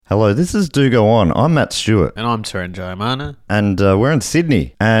Hello, this is Do Go On. I'm Matt Stewart. And I'm Taran Jayamana. And we're in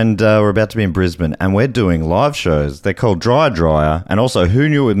Sydney. And we're about to be in Brisbane. And we're doing live shows. They're called Dryer. And also Who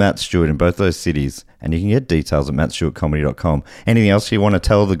Knew with Matt Stewart in both those cities. And you can get details at mattstewartcomedy.com. Anything else you want to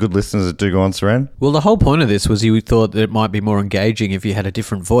tell the good listeners that Do Go On, Saran? Well, the whole point of this was you thought that it might be more engaging if you had a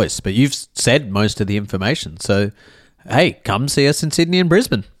different voice. But you've said most of the information. So, hey, come see us in Sydney and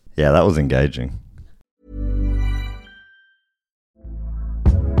Brisbane. Yeah, that was engaging.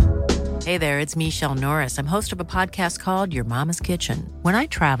 Hey there, it's Michelle Norris. I'm host of a podcast called Your Mama's Kitchen. When I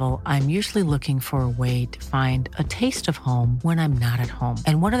travel, I'm usually looking for a way to find a taste of home when I'm not at home.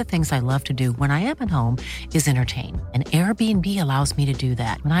 And one of the things I love to do when I am at home is entertain. And Airbnb allows me to do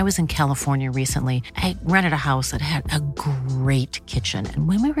that. When I was in California recently, I rented a house that had a great kitchen. And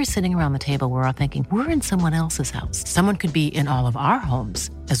when we were sitting around the table, we were all thinking, we're in someone else's house. Someone could be in all of our homes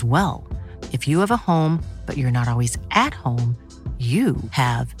as well. If you have a home, but you're not always at home, you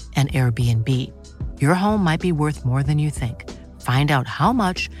have an Airbnb. Your home might be worth more than you think. Find out how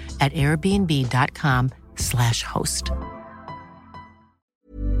much at airbnb.com/host.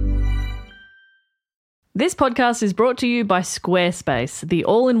 This podcast is brought to you by Squarespace, the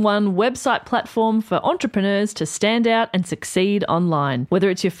all-in-one website platform for entrepreneurs to stand out and succeed online.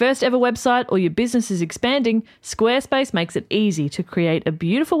 Whether it's your first ever website or your business is expanding, Squarespace makes it easy to create a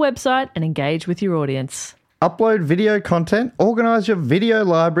beautiful website and engage with your audience. Upload video content, organize your video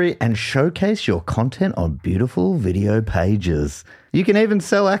library, and showcase your content on beautiful video pages. You can even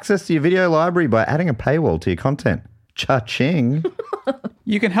sell access to your video library by adding a paywall to your content. Cha-ching.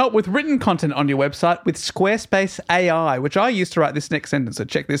 You can help with written content on your website with Squarespace AI, which I use to write this next sentence, so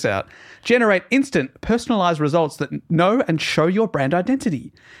check this out. Generate instant, personalized results that know and show your brand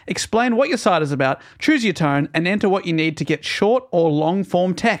identity. Explain what your site is about, choose your tone, and enter what you need to get short or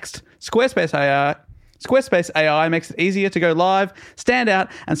long-form text. Squarespace AI makes it easier to go live, stand out,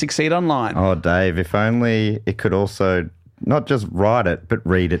 and succeed online. Oh, Dave, if only it could also not just write it, but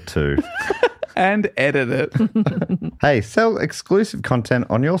read it too. And edit it. Hey, sell exclusive content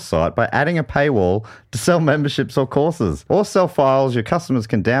on your site by adding a paywall to sell memberships or courses. Or sell files your customers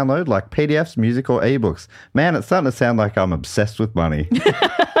can download like PDFs, music, or ebooks. Man, it's starting to sound like I'm obsessed with money.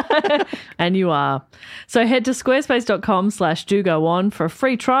 And you are. So head to squarespace.com/dogoon for a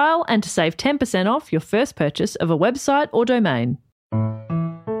free trial and to save 10% off your first purchase of a website or domain.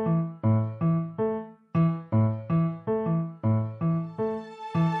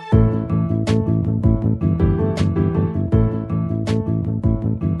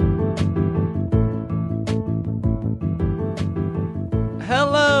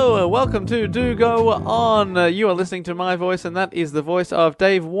 Welcome to Do Go On. You are listening to my voice, and that is the voice of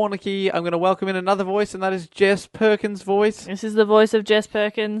Dave Warnocky. I'm going to welcome in another voice, and that is Jess Perkins' voice. This is the voice of Jess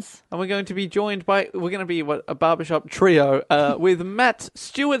Perkins. And we're going to be joined by, a barbershop trio with Matt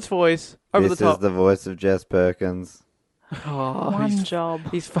Stewart's voice over the top. This is the voice of Jess Perkins. Oh, One job.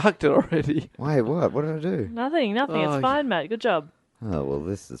 He's fucked it already. Wait, what? What did I do? Nothing. Oh, It's fine, Matt. Good job. Oh, well,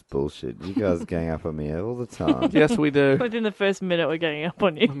 this is bullshit. You guys gang up on me all the time. Yes, we do. Within the first minute, we're getting up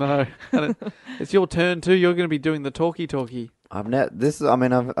on you. No, and it's your turn too. You're going to be doing the talkie. I've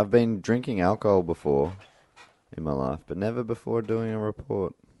been drinking alcohol before in my life, but never before doing a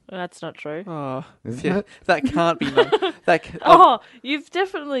report. That's not true. Oh, Isn't yeah, it? that can't be. You've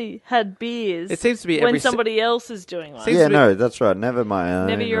definitely had beers. It seems to be when every somebody else is doing one. Seems Yeah, to be- no, that's right. Never my own.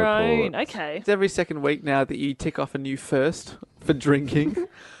 Never your report. own. Okay. It's every second week now that you tick off a new first for drinking.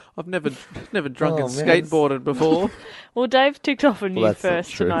 I've never drunk and skateboarded before. Well, Dave ticked off a new that's not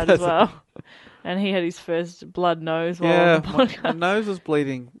first true. tonight as well. And he had his first blood nose while Yeah, on the my podcast. nose was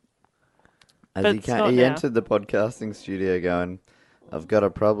bleeding. As But he it's not he now. entered the podcasting studio going, "I've got a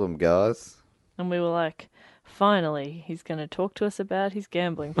problem, guys." And we were like, finally, he's going to talk to us about his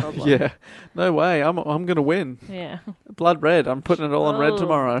gambling problem. Yeah, no way. I'm going to win. Yeah. Blood red. I'm putting it all on red Oh,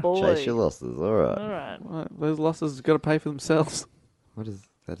 tomorrow. boy. Chase your losses. All right. All right. Right, those losses got to pay for themselves.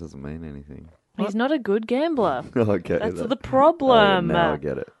 That doesn't mean anything. He's not a good gambler. Okay. That's that- the problem. Now I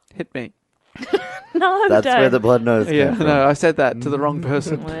get it. Hit me. No, That's Dave. where the blood nose came Yeah, from. no, I said that to the wrong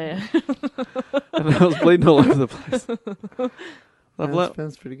person, Yeah. and I was bleeding all over the place. I've That learnt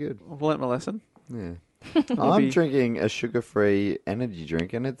sounds pretty good. my lesson. Yeah. You'll I'm be- drinking a sugar-free energy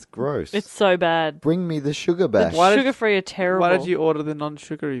drink, and it's gross. It's so bad. Bring me the sugar back. Why did- Sugar-free are terrible. Why did you order the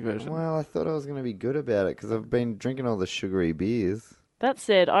non-sugary version? Well, I thought I was going to be good about it because I've been drinking all the sugary beers. That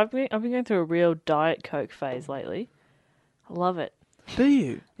said, I've been going through a real Diet Coke phase lately. I love it. Do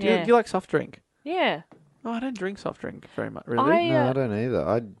you? Do Yeah. you like soft drink? Yeah. Oh, I don't drink soft drink very much, really. No, I don't either.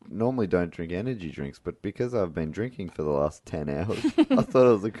 I normally don't drink energy drinks, but because I've been drinking for the last 10 hours, I thought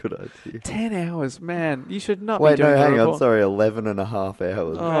it was a good idea. 10 hours, man. You should not Wait, be doing no, a hang on. report. Sorry, 11 and a half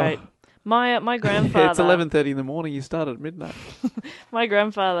hours. Oh. Right. My Yeah, grandfather. it's 11:30 in the morning. You start at midnight. My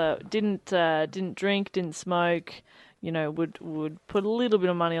grandfather didn't drink, didn't smoke. You know, would put a little bit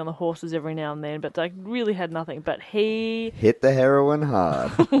of money on the horses every now and then, but like really had nothing. But he Hit the heroin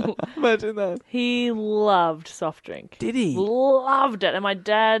hard. Imagine that. loved soft drink. Did he? Loved it. And my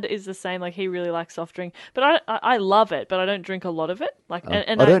dad is the same. Like he really likes soft drink, but I love it, but I don't drink a lot of it. Like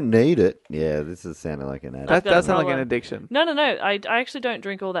and I don't need it. Yeah, this is sounding like an addict. That got a does sound like an problem. addiction. No. I actually don't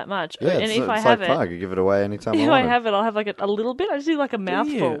drink all that much. Yeah, and it's, if I it's have like, it, fuck, I could give it away anytime if I I want. have it, I'll have like a little bit. I just do like a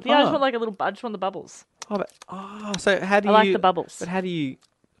mouthful. you? Yeah, I just Oh. want like a little. I just want the bubbles. So how do I you... like the bubbles. But how do you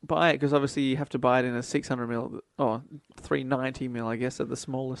buy it? Because obviously you have to buy it in a 600 ml or 390 ml, I guess, at the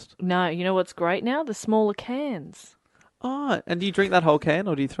smallest. No, you know what's great now? The smaller cans. Oh, and do you drink that whole can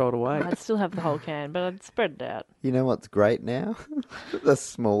or do you throw it away? I'd still have the whole can, but I'd spread it out. You know what's great now? The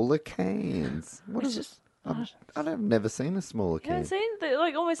smaller cans. What It's is just. it? I've never seen a smaller You haven't can. seen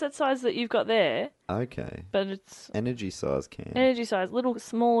like almost that size that you've got there, Okay. but it's Energy size can. energy size, little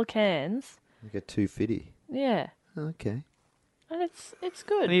smaller cans. Like a 250. Yeah, Okay. and it's And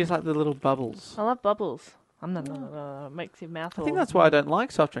good. you just like the little bubbles. I love bubbles. Makes your mouth. I think that's why I don't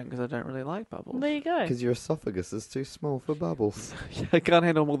like soft drink, because I don't really like bubbles. There you go. Because your esophagus is too small for bubbles. I can't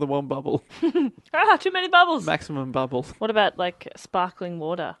handle more than one bubble. Too many bubbles. Maximum bubble. What about like sparkling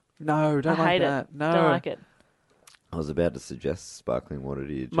water? No, don't I like hate that. it. No. Don't like it. I was about to suggest sparkling water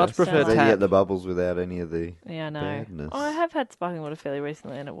to you. Much Jess. prefer So you tap. get the bubbles without any of the Yeah, I know. badness. Oh, I have had sparkling water fairly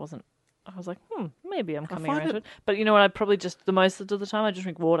recently, and it wasn't. I was like, maybe I'm coming find around to it- it. But you know what? I probably just the most of the time I just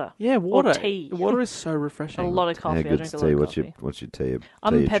drink water. Yeah, water. tea. Water is so refreshing. A lot of coffee. How I good's drink a lot tea? of What's coffee. your tea?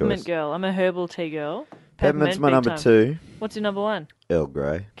 I'm tea a of peppermint choice? girl. I'm a herbal tea girl. Peppermint's my big number time. 2. What's your number 1? Earl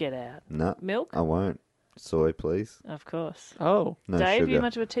Grey. Get out. No, Milk? I won't. Soy, please. Of course. Oh. No Dave, sugar. you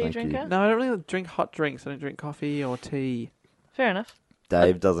much of a tea Thank you. drinker? No, I don't really drink hot drinks. I don't drink coffee or tea. Fair enough.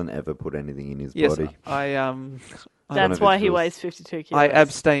 Dave doesn't ever put anything in his Yes, body. That's of why his he rules. weighs 52 kilos. I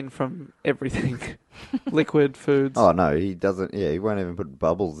abstain from everything. Liquid foods. Oh no, he doesn't. Yeah, he won't even put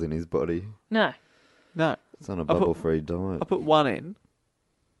bubbles in his body. No. No. It's on a put- bubble-free diet. I put one in.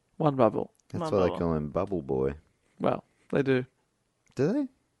 One bubble. That's one why bubble. they call him Bubble Boy. Well, they do. Do they?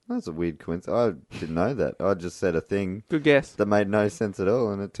 That's a weird coincidence. I didn't know that. I just said a thing Good guess. that made no sense at all,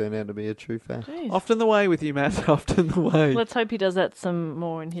 and it turned out to be a true fact. Jeez. Often the way with you, Matt. Often the way. Let's hope he does that some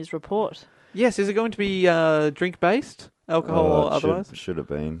more in his report. Yes, is it going to be drink-based? Alcohol Oh, or it otherwise? should have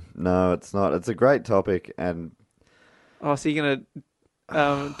been. No, it's not. It's a great topic, and Oh, so you're going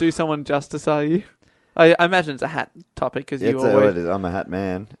to do someone justice, are you? I imagine it's a hat topic, because you it's always... it is. I'm a hat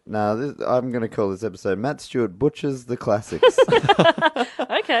man. No, I'm going to call this episode Matt Stewart Butchers the Classics.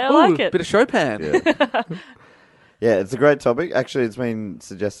 Okay, I like Ooh, it. Bit of Chopin. Yeah. Yeah, it's a great topic. Actually, it's been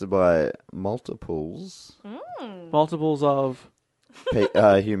suggested by multiples Multiples of...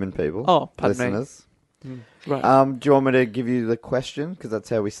 human people. Oh, pardon me. listeners. Right. Do you want me to give you the question? Because that's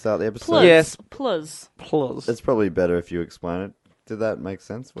how we start the episode. Plus. Yes. Plus. Plus. It's probably better if you explain it. Did that make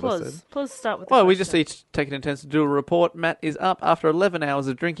sense, what I said? Plus. Plus start with the Well, we just question. each take it in turns to do a report. Matt is up after 11 hours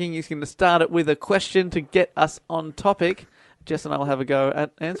of drinking. He's going to start it with a question to get us on topic. Jess and I will have a go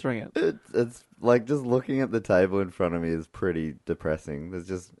at answering it. It's like just looking at the table in front of me is pretty depressing. There's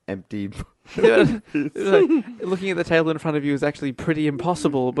just empty... Looking at the table in front of you is actually pretty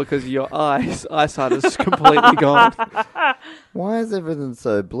impossible because your eyesight is completely gone. Why is everything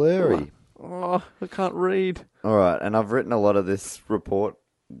so blurry? Oh, I can't read. All right, and I've written a lot of this report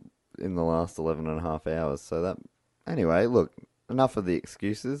in the last 11 and a half hours. So that... Anyway, look, enough of the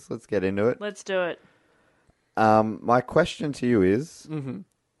excuses. Let's get into it. Let's do it. My question to you is, Mm-hmm.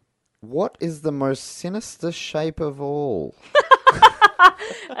 what is the most sinister shape of all?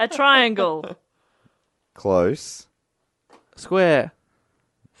 A triangle. Close. Square.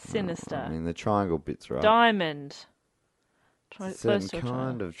 Sinister. I mean, the triangle bit's right. Diamond. Certain Close to a kind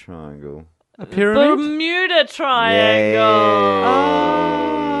triangle. of triangle. A pyramid. Bermuda Triangle.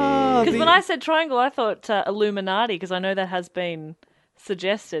 Ah, Because when I said triangle, I thought Illuminati, because I know that has been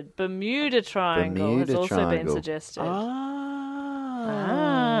suggested. Bermuda Triangle Bermuda has also been Triangle. suggested.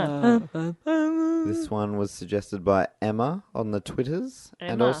 This one was suggested by Emma on the Twitters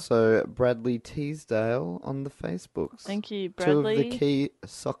and Emma. also Bradley Teasdale on the Facebooks. Thank you, Two of Bradley. the key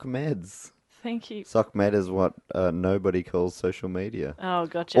sock meds. Thank you. Sock med is what nobody calls social media. Oh,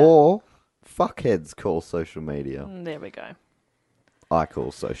 gotcha. Or fuckheads call social media. There we go. I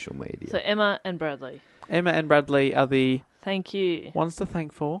call social media. So Emma and Bradley. Emma and Bradley are the Thank you. ones to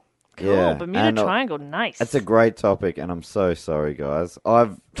thank for. Cool. Yeah, Bermuda and, Triangle, nice. It's a great topic, and I'm so sorry, guys.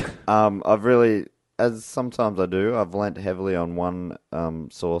 I've really, as sometimes I do, I've lent heavily on one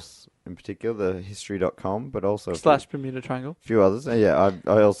source in particular, the history.com, but also / Bermuda Triangle. a few others. Yeah,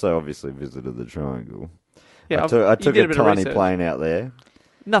 I also obviously visited the Triangle. Yeah, I you took did a bit of tiny research. plane out there.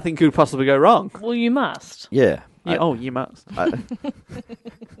 Nothing could possibly go wrong. Well, you must. Yeah. Yeah, you must.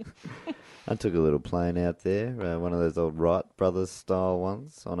 I took a little plane out there, one of those old Wright Brothers style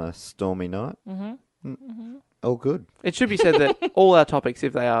ones, on a stormy night. Mm-hmm. All good. It should be said that all our topics,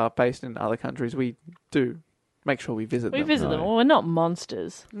 if they are based in other countries, we do make sure we visit We them. visit them. Well, we're not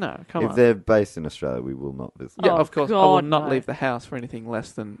monsters. No, come If on. they're based in Australia, we will not visit. Yeah, Oh, of course. I will God, not no. leave the house for anything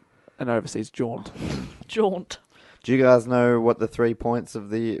less than an overseas jaunt. Jaunt. Do you guys know what the 3 points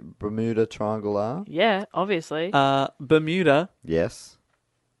of the Bermuda Triangle are? Yeah, obviously. Bermuda, Yes.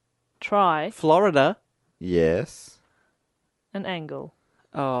 Try Florida, Yes. an angle.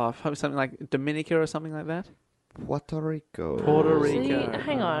 probably something like Dominica or something like that. Puerto Rico. Puerto See, Rico.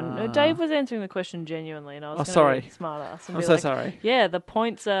 hang on. No, Dave was answering the question genuinely, and I was Oh, gonna sorry. be smartass and I'm be so like, sorry. Yeah, the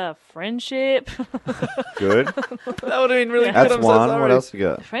points are friendship, Good. That would have been really good. That's I'm one. so sorry. What else you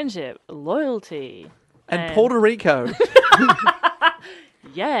got? friendship, loyalty, And Puerto Rico.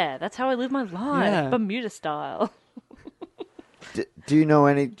 Yeah, that's how I live my life, Yeah. Bermuda style. Do you know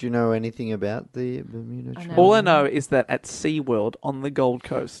anything about the Bermuda I Triangle? know. All I know is that at SeaWorld on the Gold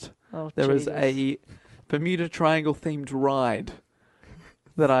Coast, Oh, there is Jesus. a Bermuda Triangle themed ride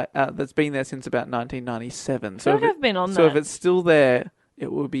that that's been there since about 1997. I feel like I've been on so that. if it's still there,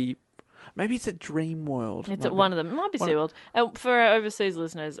 it will be. Maybe it's at Dream World. It's Might at be. one of them. It might be One- SeaWorld. For our overseas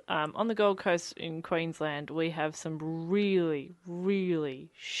listeners, on the Gold Coast in Queensland, we have some really, really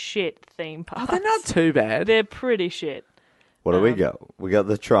shit theme Oh, parks. they're not too bad. They're pretty shit. What do we got? We got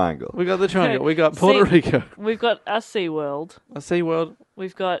the Triangle. We got the Triangle. We got Puerto Rico, We've got our SeaWorld. a SeaWorld,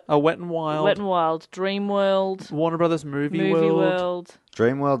 We've got a Wet and Wild, Wet n Wild, Dream World, Warner Brothers Movie, Movie World. World.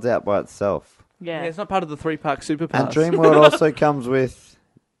 Dreamworld's out by itself. Yeah, Yeah. it's not part of the 3-park super And pass. Dreamworld also comes with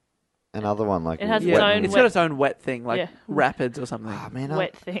another one like It has yeah, its own it's wet- got its own wet thing, like Yeah. rapids or something. Oh, man,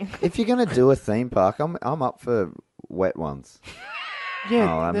 Wet thing. if you're gonna do a theme park, I'm up for wet ones.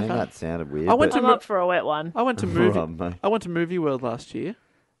 Yeah, Oh, I they're mean fun. that sounded weird. I went but- I'm up for a wet one. I went to Movie World last year.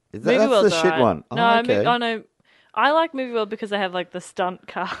 Is Movie that's World's the shit alright. one? No, Oh, okay. I know. I like Movie World because they have like the stunt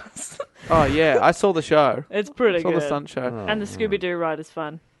cars. Oh yeah, I saw the show. It's pretty I saw good. the stunt show. Oh, And the Scooby Doo ride is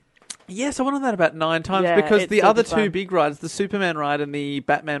fun. Yes, I went on that about 9 times Yeah, because it's the other super two fun. big rides, the Superman ride and the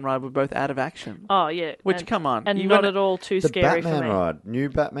Batman ride, were both out of action. Oh yeah. Which, and, come on, and you not went- at all too the scary Batman for me. ride, new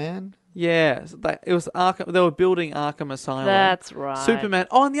Batman. Yeah, so it was Arkham. They were building Arkham Asylum. That's right. Superman.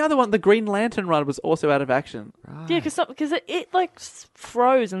 Oh, and the other one, the Green Lantern ride, was also out of action. Yeah, because it like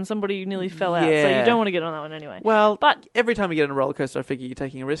froze and somebody nearly fell out. So Yeah. you don't want to get on that one anyway. Well, But- every time you get on a roller coaster, I figure you're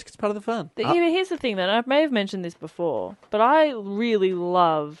taking a risk. It's part of the fun. Yeah, but here's the thing, then. I may have mentioned this before, but I really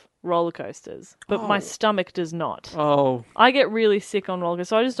love roller coasters, but my Oh. stomach does not. Oh, I get really sick on roller coasters,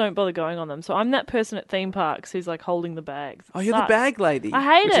 so I just don't bother going on them. So I'm that person at theme parks who's like holding the bags. oh, you're the Sucks. bag lady. I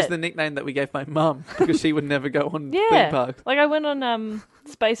hate which is it. the nickname that we gave my mum because she would never go on theme Yeah, parks. like I went on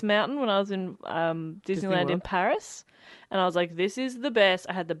Space Mountain when I was in Disneyland in World? Paris, and I was like, "This is the best."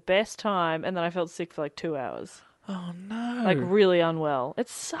 I had the best time, and then I felt sick for like 2 hours, Oh no! like really unwell. It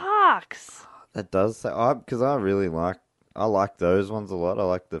sucks. That does say because I really like those ones a lot. I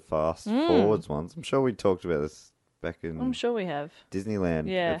like the fast forwards ones. I'm sure we talked about this back in I'm sure we have. Disneyland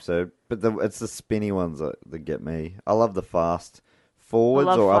Yeah. episode, but it's the spinny ones that get me. I love the fast forwards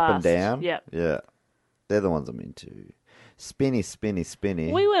love or up and fast. down. Yep. Yeah, they're the ones I'm into. Spinny, spinny,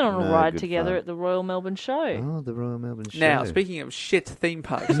 spinny. We went on a No ride good together fun. at the Royal Melbourne Show. Oh, the Royal Melbourne Show. Now, speaking of shit theme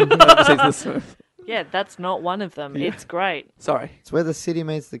parks, overseas listeners. Yeah, that's not one of them. Yeah. It's great. Sorry, It's where the city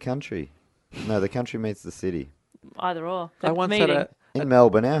meets the country. No, the country meets the city. Either or. I The once meeting. had In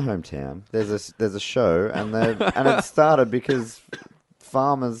Melbourne, our hometown, there's a show, and it started because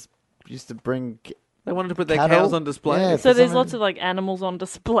farmers used to bring. they wanted to put their Cattle? cows on display. Yeah. So for there's some lots reason- of like animals on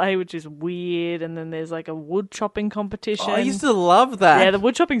display, which is weird, and then there's like a wood chopping competition. Oh, I used to love that. Yeah, the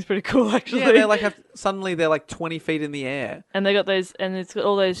wood chopping's pretty cool actually. Yeah, they like suddenly they're like 20 feet in the air. and they got those, and it's got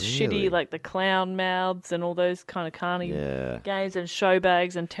all those Really? shitty like the clown mouths and all those kind of carny Yeah, games and show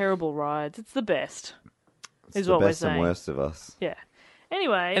bags and terrible rides. It's the best. it's is the what we're best and saying. worst of us. Yeah.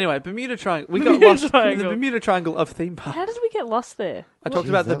 Anyway, Anyway, Bermuda Triangle. We got Bermuda lost in the Triangle. Bermuda Triangle of theme parks. how did we get lost there? I talked Jeez,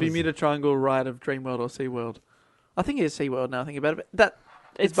 about the that was- Bermuda Triangle ride of Dreamworld or SeaWorld. I think it is SeaWorld now I think about it. But that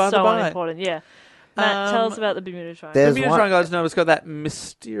It's is by the so by. unimportant. Yeah. Matt, tell us Um, about the Bermuda Triangle. There's Bermuda one- Triangle, I just know it's got that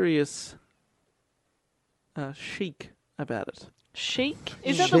mysterious chic about it. Chic?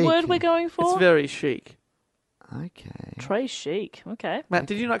 Is that the Chic. word we're going for? It's very chic. Okay. Trey Chic. Okay. Matt,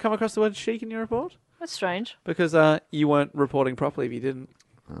 did you not come across the word chic in your report? That's strange. Because you weren't reporting properly if you didn't.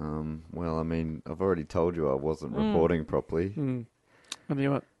 Well, I mean, I've already told you I wasn't reporting properly. I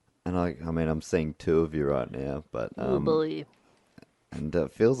knew it. And I mean, I'm seeing two of you right now, but Oh, boy. and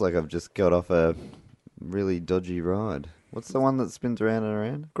it feels like I've just got off a really dodgy ride. What's the one that spins around and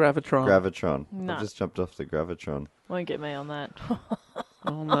around? Gravitron. Gravitron. No. I've just jumped off the Gravitron. Won't get me on that.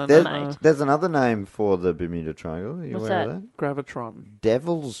 Oh, no, There- no. There's another name for the Bermuda Triangle. Are you What's aware that? of that? Gravitron.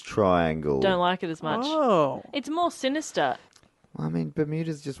 Devil's Triangle. Don't like it as much. Oh. It's more sinister. I mean,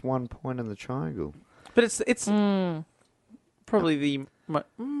 Bermuda's just one point in the triangle. But it's probably the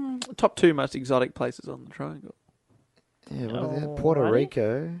top 2 most exotic places on the triangle. Yeah, what are they? Alrighty. Puerto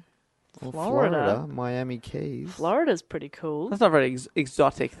Rico. Or Florida. Miami Keys. Florida's pretty cool. That's not very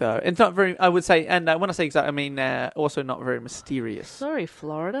exotic, though. It's not very, I would say, and when I say exotic, I mean also not very mysterious. Sorry,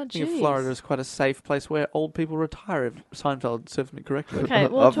 Florida. I think Jeez. Florida is quite a safe place where old people retire, if Seinfeld serves me correctly. Okay,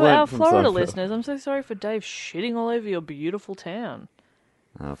 well, I've to our learned from Florida Seinfeld. listeners, I'm so sorry for Dave shitting all over your beautiful town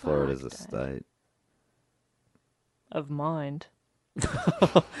Florida's a Fuck, state. of mind.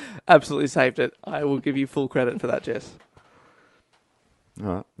 Absolutely saved it. I will give you full credit for that, Jess. All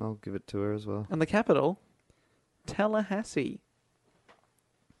right, I'll give it to her as well. And the capital, Tallahassee.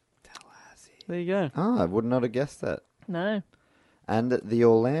 There you go. I would not have guessed that. No. And the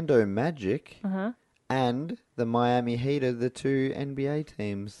Orlando Magic Uh-huh. and the Miami Heat are the two NBA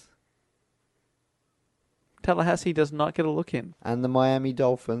teams. Tallahassee does not get a look in. And the Miami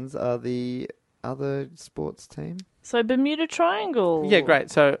Dolphins are the other sports team. So Bermuda Triangle. Yeah,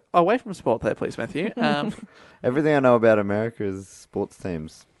 great. So away from sport there, please, Matthew. Everything I know about America is sports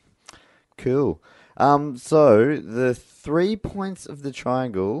teams. Cool. So the 3 points of the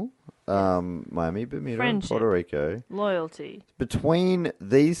triangle, Miami, Bermuda, Friendship. and Puerto Rico. Loyalty. Between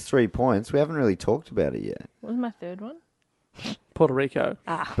these 3 points, we haven't really talked about it yet. What was my third one? Puerto Rico.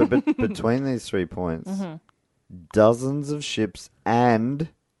 But between these 3 points, dozens of ships and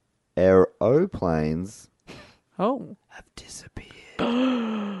aeroplanes Oh. have disappeared.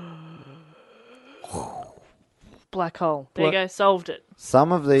 Black hole. There you go. Solved it.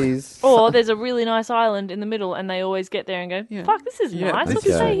 Some of these... Or there's a really nice island in the middle, and they always get there and go, Yeah. "Fuck, this is Yeah, nice. this Let's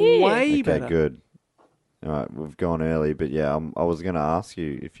is stay here." way Okay, better. good. All right, we've gone early, but yeah, I was going to ask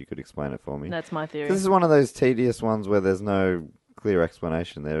you if you could explain it for me. That's my theory. This is one of those tedious ones where there's no clear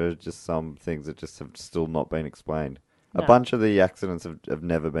explanation. There are just some things that just have still not been explained. No. A bunch of the accidents have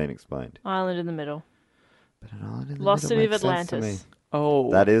never been explained. Island in the middle. But an island in the Lost middle city of makes sense to me. Atlantis. Oh.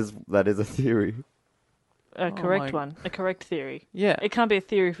 That is a theory. A correct my- one. A correct theory. Yeah. It can't be a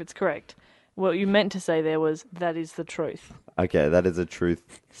theory if it's correct. What you meant to say there was, that is the truth. Okay, that is a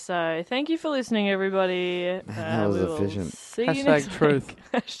truth. So, thank you for listening, everybody. that was we will efficient. See you next truth. week.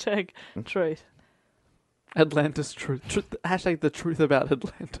 Hashtag truth. Atlantis truth. Hashtag the truth about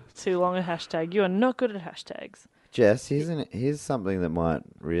Atlantis. Too long a hashtag. You are not good at hashtags. Jess, here's something that might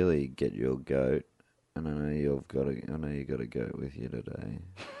really get you a goat, and I know you got a goat with you today.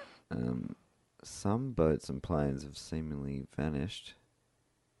 Some boats and planes have seemingly vanished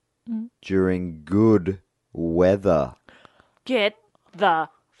during good weather. Get the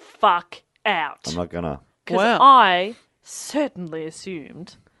fuck out. I'm not gonna. Because Wow. I certainly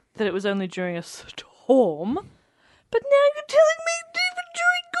assumed that it was only during a storm, but now you're telling me even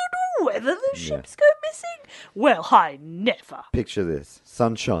during good weather the ships go missing? Well, I never. Picture this: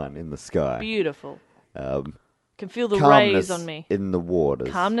 sunshine in the sky, Beautiful. um, Can feel the calmness rays on me. in the waters.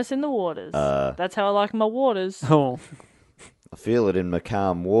 Calmness in the waters. That's how I like my waters. Oh. I feel it in my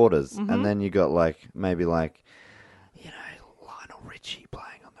calm waters, Mm-hmm. and then you got maybe Lionel Richie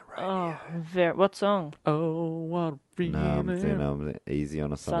playing on the radio. Oh, what song? Oh, what a No, I'm easy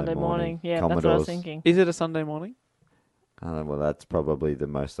on a Sunday Sunday morning. Yeah, that's what I was Commodores. thinking. Is it a Sunday morning? Well, that's probably the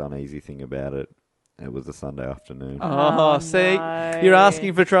most uneasy thing about it. It was a Sunday afternoon. Oh, Oh, see? no. You're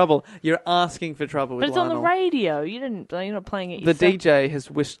asking for trouble. You're asking for trouble with But it's on the Lionel. radio. You're not playing it The yourself. DJ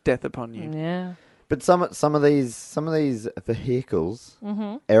has wished death upon you. Yeah. But some of these vehicles,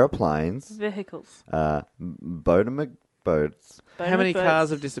 aeroplanes, Vehicles. boats. How many Boats. cars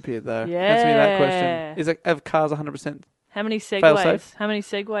have disappeared, though? Answer me that question. Have cars 100%? How many Fail segways? safe? How many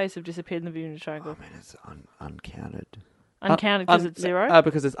segways have disappeared in the Bermuda Triangle? I mean, it's uncounted. Uncounted because it's zero?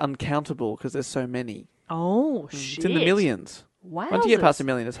 Because it's uncountable, because there's so many. Oh, shit. It's in the millions. Wow. Once you get past a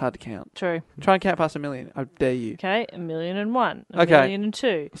million, it's hard to count. True. Try and count past a million. I dare you. Okay, 1,000,001. Okay.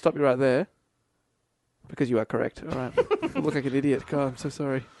 1,000,002. I'll stop you right there. Because you are correct. All right. I look like an idiot. God, I'm so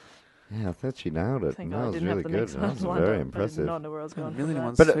sorry. Yeah, I thought you nailed it. Thank That God I was didn't really have the good. next That one was lined very up. I impressive. did not know where I was going. A million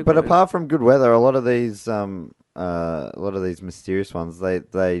with and that. one But segways. apart from good weather, a lot of these a lot of these mysterious ones,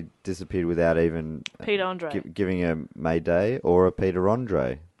 they disappeared without even Peter Andre. giving a Mayday or a Peter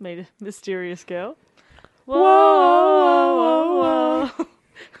Andre. Mysterious girl. Whoa, whoa, whoa, whoa.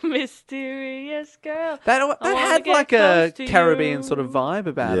 Mysterious girl. That I wanna had get like a close to Caribbean you. sort of vibe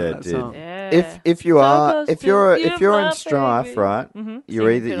about Yeah, it. it That did. song. Yeah. If you So are close if to you're you, if you're my in strife, baby. right? Mhm. You're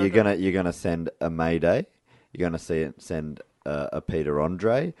Sing either Peter Andre. you're gonna send a Mayday, you're gonna send a Peter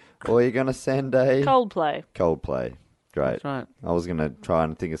Andre, or you're gonna send a Coldplay. Coldplay. Great. That's right. I was gonna try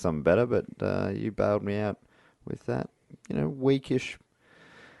and think of something better, but you bailed me out with that. Weakish.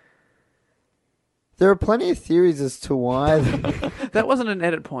 There are plenty of theories as to why. That wasn't an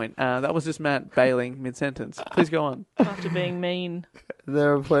edit point. That was just Matt bailing mid-sentence. Please go on. After being mean.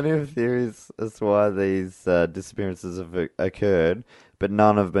 There are plenty of theories as to why these disappearances have occurred, but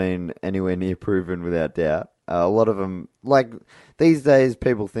none have been anywhere near proven without doubt. A lot of them, like these days,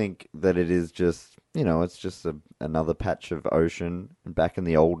 people think that it is just, it's just another patch of ocean. And back in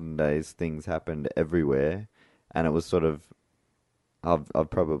the olden days, things happened everywhere, and it was sort of, I've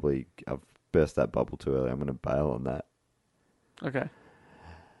burst that bubble too early. I'm going to bail on that. Okay.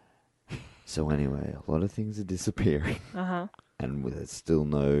 So anyway, a lot of things are disappearing, Uh-huh. and there's still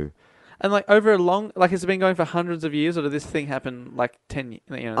no. And like over a long, like has it been going for hundreds of years, or did this thing happen like 10 years?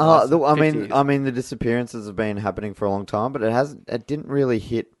 Last 50 years? I mean, the disappearances have been happening for a long time, but it didn't really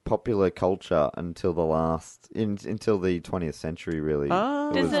hit popular culture until until the 20th century. Really,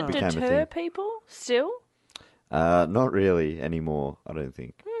 Ah. Does it became a deter thing. people still? Not really anymore. I don't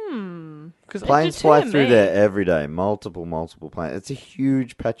think. Because Planes deter fly through me. there every day. Multiple planes. It's a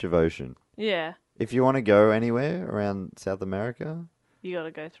huge patch of ocean. Yeah. If you want to go anywhere around South America, You got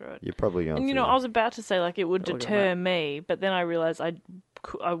to go through it. you're probably going. And I was about to say like it would Look at deter me, but then I realized I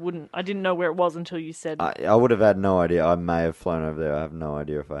wouldn't. I didn't know where it was until you said. I would have had no idea. I may have flown over there. I have no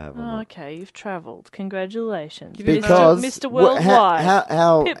idea if I have or Oh, not. okay, you've travelled. Congratulations, Because Mr. wh- Worldwide.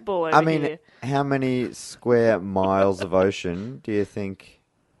 how Pitbull over I mean, here. how many square miles of ocean do you think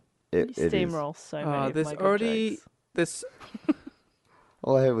You it is? steamroll so many. of there's my good already jokes. this.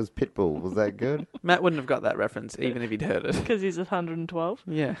 All I heard was Pitbull. Was that good? Matt wouldn't have got that reference even if he'd heard it. Because he's 112.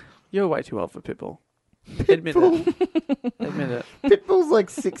 Yeah, you're way too old for Pitbull. Admit it. Admit it. Pitbull's like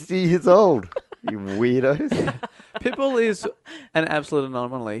 60 years old. You weirdos. Pitbull is an absolute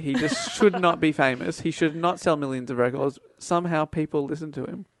anomaly. He just should not be famous. He should not sell millions of records. Somehow people listen to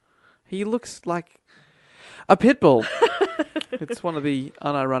him. He looks like a pitbull. It's one of the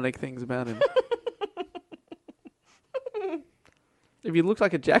unironic things about him. If he looked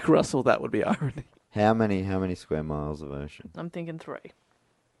like a Jack Russell, that would be irony. How many square miles of ocean? I'm thinking 3.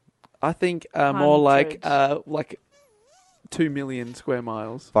 I think more like 100. 2 million square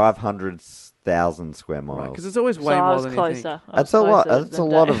miles. 500,000 square Right, miles. because it's always So way I more was than you think. closer. I That's was a lot. closer That's a than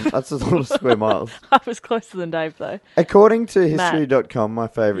lot Dave. of. That's a lot of square miles. I was closer than Dave, though. According to Matt. history.com, my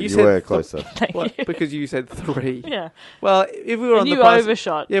favorite, You you said were closer. Thank What? you. Because you said 3. Yeah. Well, if we were on And the you price,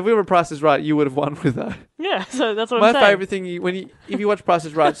 overshot. yeah, if we were Price is Right, you would have won with that. Yeah, so that's what My I'm saying. favourite thing, if you watch Price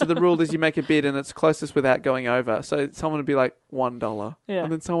is Right, so the rule is you make a bid and it's closest without going over. So someone would be like $1, Yeah.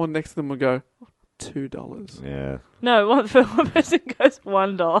 and then someone next to them would go $2. Yeah. No, one person goes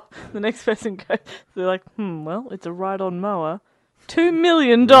 $1. The next person goes, they're like, well, it's a ride-on mower. $2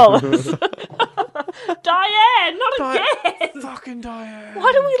 million. Diane, not again. Fucking Diane.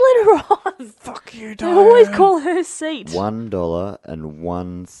 Why do we let her on? Fuck you, They Diane. always call her seat.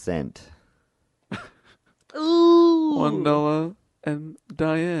 $1.01. Ooh. $1 and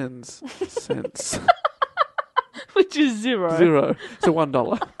Diane's cents. Which is 0. 0. So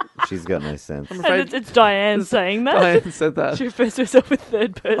 $1. She's got no sense. I'm And afraid it's Diane saying that. Diane said that. She refers to herself in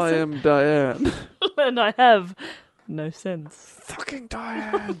third person. I am Diane. And I have no sense. Fucking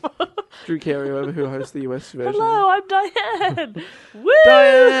Diane. Drew Carey over who hosts the US version. Hello, I'm Diane. Woo!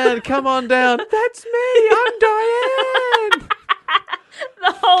 Diane, come on down. That's me. I'm Diane.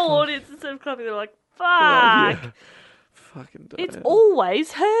 The whole audience instead of clapping, they're like, fuck. Yeah. Fucking Diane. It's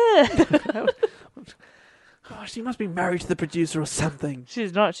always her. Oh, she must be married to the producer or something.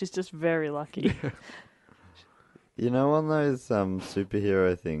 She's not. She's just very lucky. You know, on those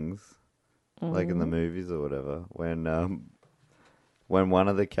superhero things, like in the Mm. movies or whatever, when one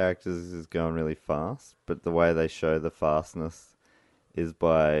of the characters is going really fast, but the way they show the fastness is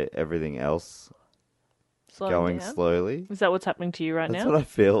by everything else Slowing going down. slowly. Is that what's happening to you right That's now? what I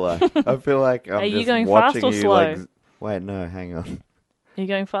feel like. I feel like I'm Are you just going watching fast or you slow? like. Wait, no, hang on. Are you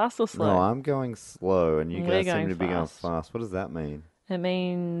going fast or slow? No, I'm going slow, and you We're guys seem going to be going fast. fast. What does that mean? It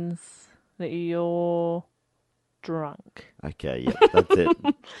means that you're drunk. Okay, yeah, that's it.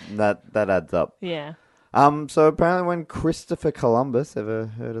 That adds up. Yeah. So apparently when Christopher Columbus, ever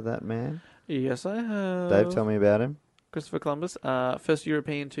heard of that man? Yes, I have. Dave, tell me about him. Christopher Columbus, first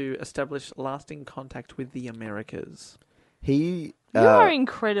European to establish lasting contact with the Americas. He. You are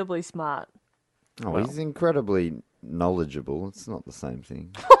incredibly smart. He's incredibly knowledgeable. It's not the same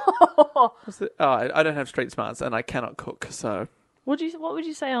thing. I don't have street smarts and I cannot cook, so... What would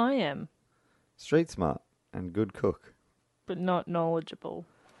you say I am? Street smart and good cook. But not knowledgeable.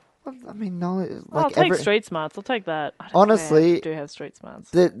 Well, I mean, knowledge. I'll take street smarts. I'll take that. I don't Honestly, do have street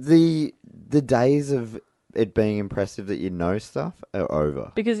smarts. The days of it being impressive that you know stuff are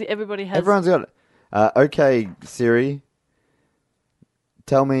over. Because everybody has... Everyone's got. Okay, Siri.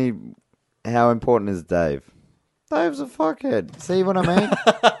 Tell me how important is Dave? Dave's a fuckhead. See what I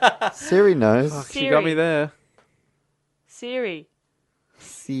mean? Siri knows. Fuck, she got me there. Siri.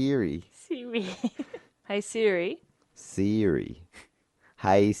 Siri. Hey, Siri. Siri.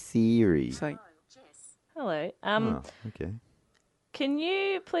 Hey, Siri. Saying, Hello. Oh, okay. Can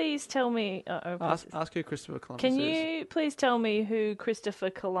you please tell me... ask who Christopher Columbus Can is. you please tell me who Christopher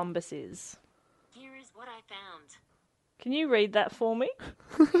Columbus is? Here is what I found. Can you read that for me?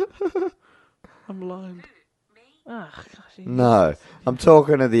 I'm blind. Oh, gosh. No, I'm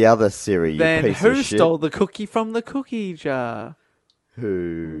talking to the other Siri, you Then piece who of shit. stole the cookie from the cookie jar?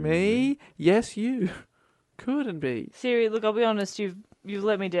 Who? Me? Yes, you. Couldn't be. Siri, look, I'll be honest, you've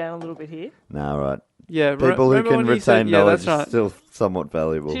let me down a little bit here. Nah, right. Yeah, People who remember can when you retain said, knowledge that's right. is still somewhat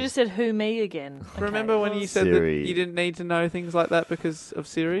valuable. She just said, who, me again. Okay, Remember when well, you said Siri. that you didn't need to know things like that because of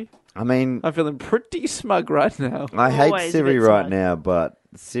Siri? I mean, I'm feeling pretty smug right now. I hate Always a Siri bit right smart. now, but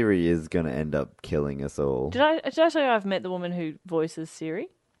Siri is going to end up killing us all. Did I tell you I've met the woman who voices Siri?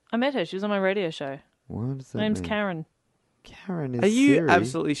 I met her. She was on my radio show. What does that Her name's mean? Karen. Karen is Are you Siri.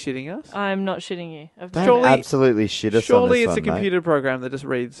 absolutely shitting us? I'm not shitting you. Don't Surely- absolutely shit us Surely on it's this a one, mate. computer program that just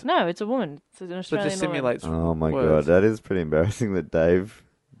reads, No, it's a woman. It's an that Australian just woman. simulates. Oh my words. god, that is pretty embarrassing that Dave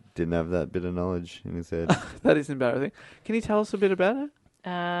didn't have that bit of knowledge in his head. That is embarrassing. Can you tell us a bit about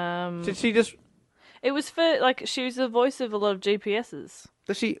her? Did she just? It was for, like, she was the voice of a lot of GPSs.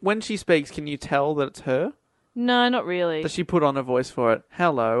 Does she? When she speaks, can you tell that it's her? No, not really. Does she put on a voice for it?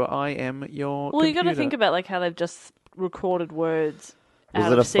 Hello, I am your. Well, you got to computer." think about, like, how they've just recorded words Was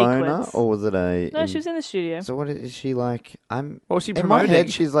out it a of sequence. phoner or was it a... No, she was in the studio. So what is she like? What was she in my promoting?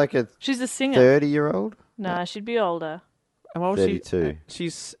 head, she's like a She's a singer. 30-year-old? Nah, she'd be older. And what was 32. she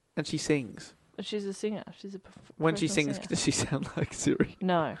sings. But she's a singer. She's a When she professional sings, singer. does she sound like Siri?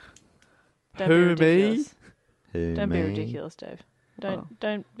 No. Don't Who, be me? ridiculous. Who, Don't be me? ridiculous, Dave.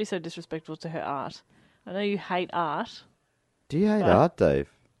 Don't be so disrespectful to her art. I know you hate art. Do you hate But- art, Dave?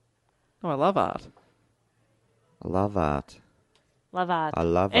 Oh, I love art. I love art. Love art. I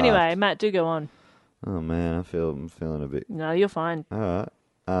love Anyway, art. Matt, do go on. Oh man, I'm feeling a bit... No, you're fine. Alright.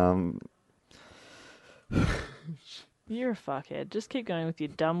 You're a fuckhead. Just keep going with your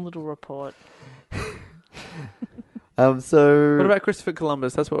dumb little report. So... What about Christopher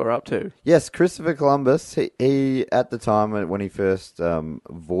Columbus? That's what we're up to. Yes, Christopher Columbus, he at the time when he first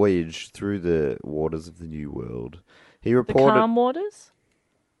voyaged through the waters of the New World, he The reported... calm waters?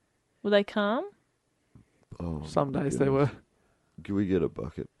 Were they calm? Oh, Some my days they goodness. were. Can we get a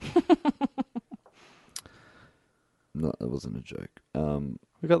bucket? No, that wasn't a joke.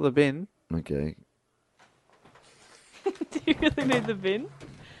 We got the bin. Okay. Do you really need the bin?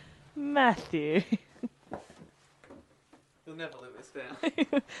 Matthew. You'll never live this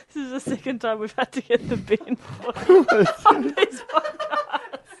down. This is the second time we've had to get the bin on this podcast.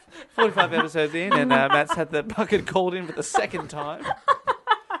 45 episodes in, and Matt's had the bucket called in for the second time.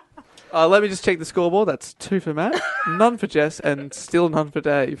 Let me just check the scoreboard. That's 2 for Matt, none for Jess, and still none for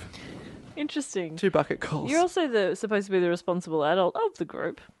Dave. Interesting. 2 bucket calls. You're also supposed to be the responsible adult of the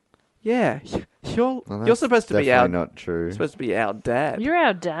group. Yeah, you're Well, you're that's supposed to be definitely our not true. supposed to be our dad. You're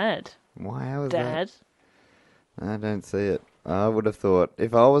our dad. Why? How is Dad. that? I don't see it. I would have thought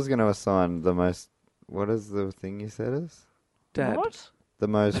if I was going to assign the most... What is the thing you said is? Dad. What? The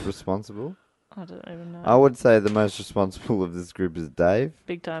most responsible? I don't even know. I would say the most responsible of this group is Dave.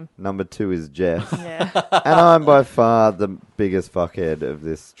 Big time. Number 2 is Jess. Yeah. And I'm by far the biggest fuckhead of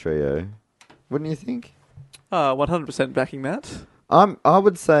this trio. Wouldn't you think? 100% backing that. I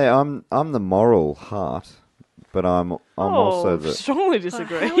would say I'm the moral heart, but I'm also the... strongly How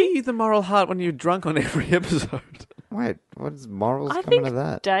disagree. are you the moral heart when you're drunk on every episode? Wait, what is morals I coming think to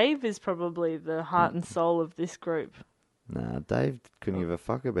that? Dave is probably the heart and soul of this group. Nah, Dave couldn't give a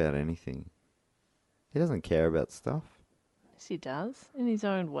fuck about anything. He doesn't care about stuff. Yes, he does. In his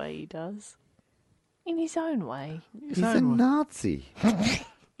own way, he does. In his own way. He's a Nazi.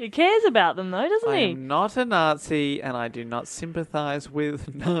 He cares about them, though, doesn't I he? am not a Nazi, and I do not sympathise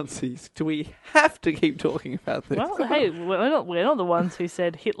with Nazis. Do we have to keep talking about this? Well, hey, we're not the ones who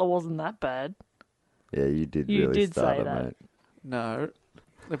said Hitler wasn't that bad. Yeah, you did You really did start say it, that. mate. No.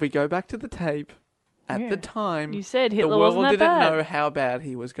 If we go back to the tape, at Yeah. the time, You said Hitler the world wasn't that didn't bad. know how bad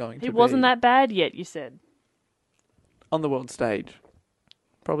he was going to He be. wasn't that bad yet, you said. On the world stage.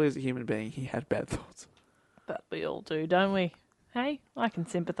 Probably as a human being, he had bad thoughts. But we all do, don't we? Hey, I can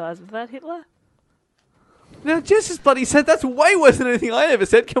sympathise with that, Hitler. Now, Jess has bloody said that's way worse than anything I ever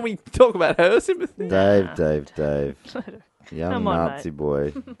said. Can we talk about her sympathy? Dave. Young Come on, Nazi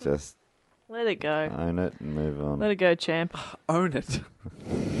boy. Just Let it go. own it and move on. Let it go, champ. Own it.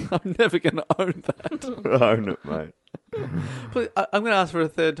 I'm never going to own that. Own it, mate. But I'm going to ask for a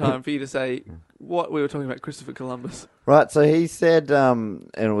third time for you to say what we were talking about Christopher Columbus. Right, so he said, and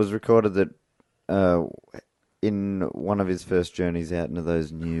it was recorded that in one of his first journeys out into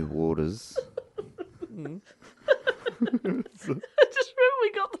those new waters. I just remember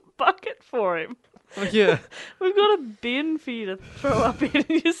we got the bucket for him. Oh, yeah. We've got a bin for you to throw up in, and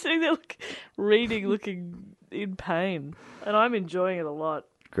you're sitting there reading, looking in pain. And I'm enjoying it a lot.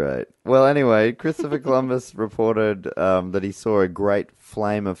 Great. Well, anyway, Christopher Columbus reported that he saw a great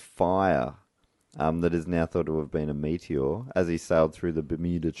flame of fire that is now thought to have been a meteor as he sailed through the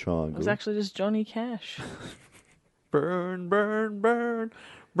Bermuda It Triangle. was actually just Johnny Cash. Burn, burn, burn,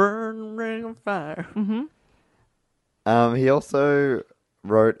 burn, ring of fire. He also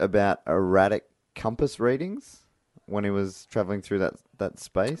wrote about erratic compass readings when he was traveling through that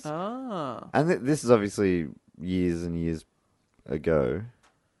space. Ah. And this is obviously years and years ago,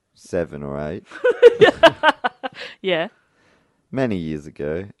 7 or 8, Yeah. many years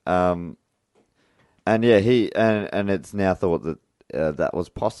ago. And yeah, and it's now thought that that was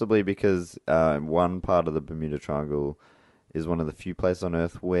possibly because one part of the Bermuda Triangle is one of the few places on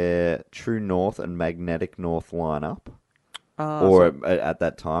Earth where true north and magnetic north line up. Or at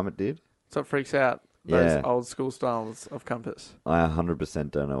that time it did. So it freaks out those Yeah. old school styles of compass. I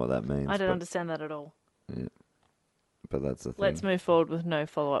 100% don't know what that means. I don't but, understand that at all. but that's the thing. Let's move forward with no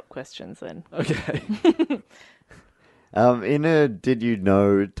follow-up questions then. Okay. In a did you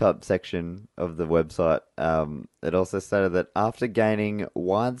know type section of the website, it also stated that after gaining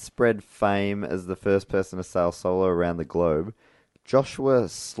widespread fame as the first person to sail solo around the globe, Joshua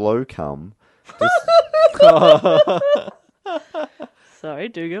Slocum Sorry,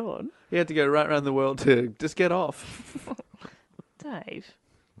 do go on. He had to go right around the world to just get off. Dave.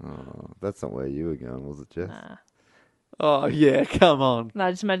 Oh, that's not where you were going, was it, Jess? Nah. Oh, yeah, come on. No,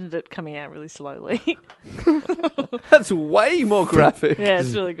 I just imagined it coming out really slowly. That's way more graphic. Yeah,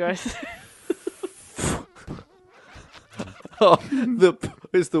 it's really gross. Oh,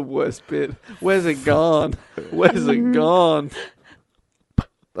 it's the worst bit. Where's it gone? Where's it gone?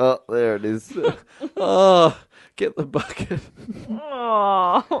 Oh, there it is. Oh, get the bucket.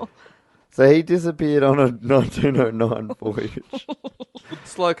 Oh. So he disappeared on a 1909 voyage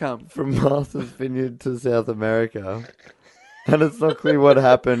Slow come. from Martha's Vineyard to South America. And it's not clear what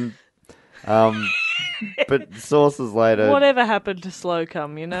happened. But sources later... Whatever happened to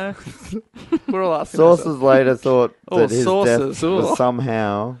Slocum, you know? We're all asking Sources later thought Oh, that his sources, death was oh.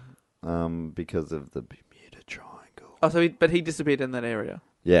 somehow because of the Bermuda Triangle. Oh, so but he disappeared in that area.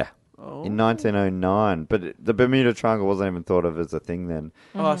 Yeah, Oh. in 1909. But the Bermuda Triangle wasn't even thought of as a thing then.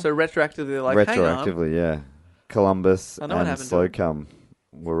 Oh, so retroactively, they're like, hang on. Retroactively, yeah. Columbus I know what and happened to him. Slocum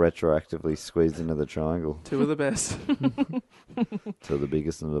were retroactively squeezed into the triangle. Two of the best. So the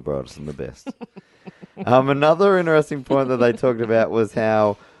biggest and the brightest and the best. Another interesting point that they talked about was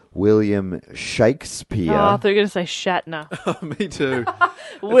how William Shakespeare... Oh, I thought you were going to say Shatner. Me too.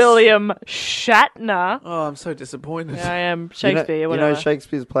 William Shatner. Oh, I'm so disappointed. Yeah, I am Shakespeare, you whatever. know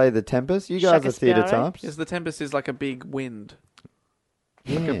Shakespeare's play The Tempest? You guys are theatre Shakespeare. types. Yes, the Tempest is like a big wind.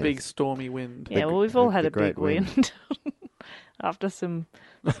 Like a Yes. big stormy wind. Yeah, well, we've all the had a great big wind. After some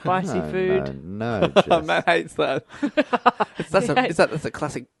spicy No, food. No, Jess. Matt hates that. That's a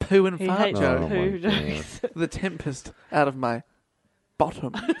classic poo and He fart hates joke. Oh, my poo God. jokes. The Tempest out of my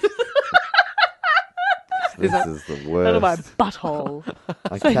bottom. This is the Out of my worst. butthole.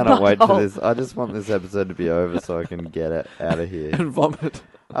 I Say cannot wait for butthole. this. I just want this episode to be over so I can get it out of here. and vomit.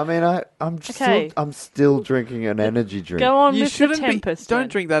 I mean, I'm Okay. still drinking an energy drink. Go on You with the shouldn't Tempest. be. Don't then.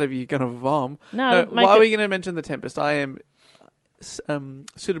 drink that if you're going to vom. No, make why are it- we going to mention the Tempest? I am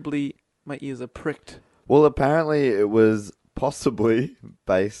suitably. My ears are pricked. Well, apparently it was possibly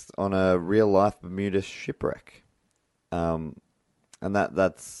based on a real life Bermuda shipwreck, and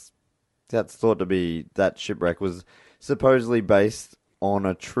that's thought to be that shipwreck was supposedly based on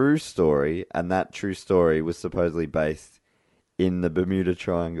a true story, and that true story was supposedly based in the Bermuda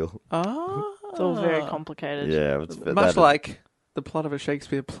Triangle. Oh. It's all very complicated. Yeah, Much like the plot of a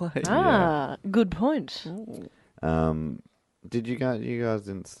Shakespeare play. Ah, good point. Did you guys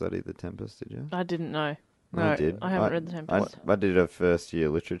didn't study The Tempest, did you? I didn't know. No, I did. I haven't read The Tempest. I did a first year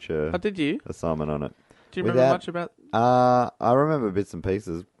literature Oh, did you? assignment on it. Do you remember much about... I remember bits and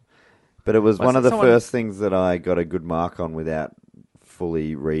pieces, but it was Well, one of the someone- first things that I got a good mark on without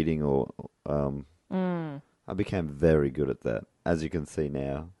fully reading or. I became very good at that, as you can see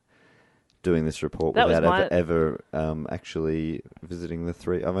now, doing this report That was without ever actually visiting the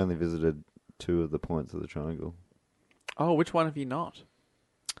three. I've only visited 2 of the points of the triangle. Oh, which one have you not?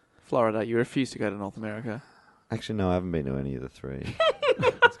 Florida. You refuse to go to North America. Actually, no, I haven't been to any of the 3.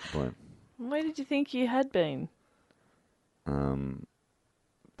 That's a good point. Where did you think you had been? I've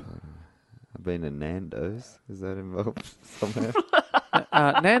been to Nando's. Is that involved somehow?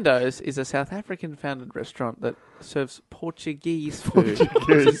 Nando's is a South African-founded restaurant that serves Portuguese food,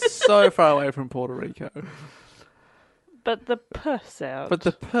 which is so far away from Puerto Rico. But the sound. But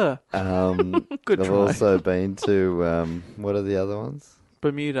the Good I've try. also been to what are the other ones?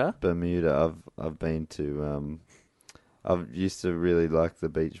 Bermuda. Bermuda. I've been to. I've used to really like the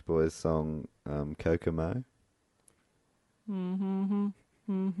Beach Boys song Kokomo.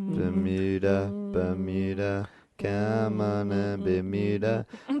 Bermuda, Bermuda, come on, Bermuda,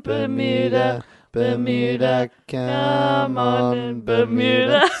 Bermuda, Bermuda, come on,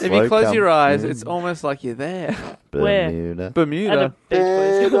 Bermuda. If you close your eyes, it's almost like you're there. Bermuda. At a Bermuda. Beach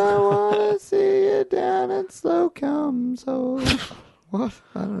Boys. Babe, I wanna see you down at Slocum. So what?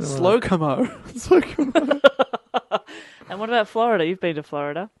 I don't know. Slow-como. Slocum. And what about Florida? You've been to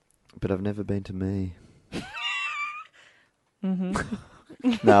Florida. But I've never been to me.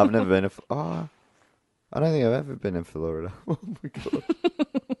 No, I've never been to. I don't think I've ever been in Florida. Oh my god,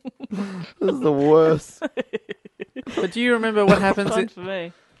 this is the worst. But do you remember what happens Fun for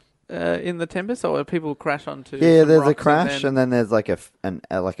me. in the Tempest, or where people crash onto? Yeah, some there's a rocks crash, and then there's like a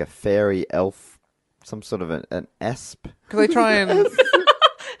fairy elf, some sort of an esp. because they try and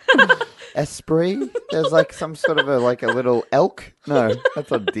Esprit. There's like some sort of a little elk. No,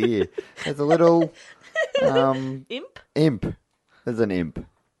 that's a deer. There's a little Imp? imp. There's an imp.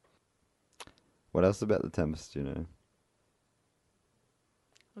 What else about the Tempest? You know. It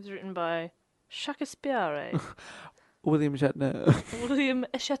was written by Shakespeare. William Shatner. William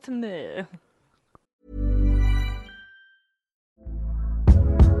Shatner.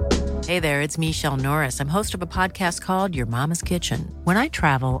 Hey there, it's Michelle Norris. I'm host of a podcast called Your Mama's Kitchen. When I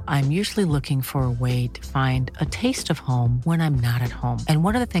travel, I'm usually looking for a way to find a taste of home when I'm not at home. And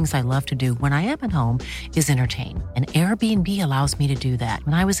one of the things I love to do when I am at home is entertain. And Airbnb allows me to do that.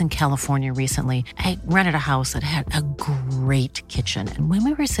 When I was in California recently, I rented a house that had a great kitchen. And when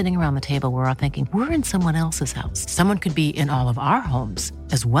we were sitting around the table, we were all thinking, we're in someone else's house. Someone could be in all of our homes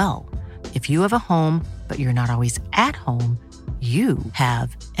as well. If you have a home, but you're not always at home, you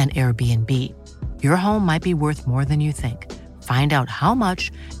have an Airbnb. Your home might be worth more than you think. Find out how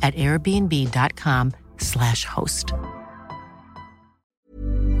much at airbnb.com/host.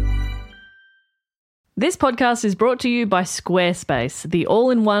 This podcast is brought to you by Squarespace, the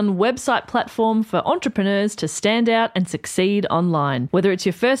all-in-one website platform for entrepreneurs to stand out and succeed online. Whether it's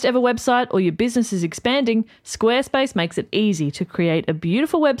your first ever website or your business is expanding, Squarespace makes it easy to create a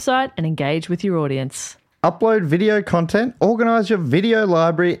beautiful website and engage with your audience. Upload video content, organize your video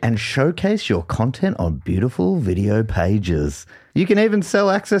library, and showcase your content on beautiful video pages. You can even sell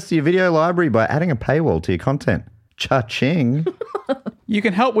access to your video library by adding a paywall to your content. Cha-ching. You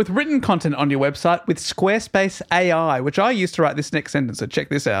can help with written content on your website with Squarespace AI, which I used to write this next sentence, so check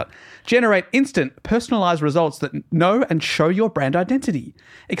this out. Generate instant, personalized results that know and show your brand identity.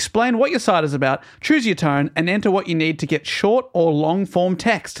 Explain what your site is about, choose your tone, and enter what you need to get short or long-form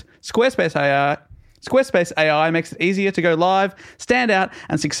text. Squarespace AI makes it easier to go live, stand out,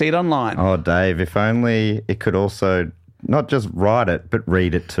 and succeed online. Oh, Dave, if only it could also not just write it, but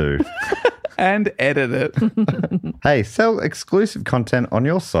read it too. And edit it. Hey, sell exclusive content on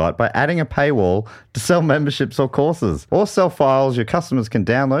your site by adding a paywall to sell memberships or courses, or sell files your customers can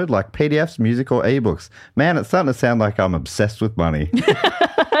download like PDFs, music, or ebooks. Man, it's starting to sound like I'm obsessed with money.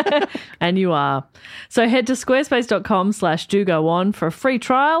 And you are. So head to squarespace.com/dogoon for a free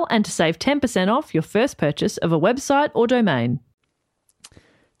trial and to save 10% off your first purchase of a website or domain.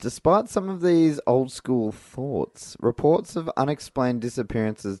 Despite some of these old school thoughts, reports of unexplained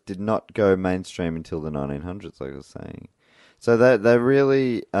disappearances did not go mainstream until the 1900s, like I was saying. So they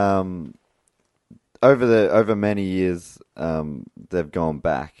really, over many years, they've gone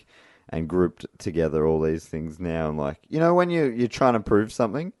back and grouped together all these things now. And when you're trying to prove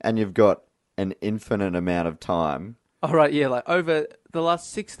something and you've got an infinite amount of time Oh, right, yeah, like over the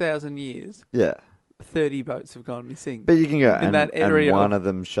last 6,000 years, Yeah. 30 boats have gone missing. But you can go, In and, that and area one of- of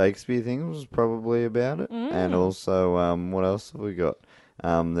them Shakespeare thing was probably about it. And also, what else have we got?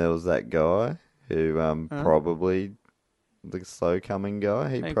 There was that guy who probably, the slow coming guy,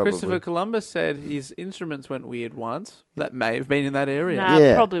 he And probably... Christopher Columbus said his instruments went weird once. That may have been in that area. Nah,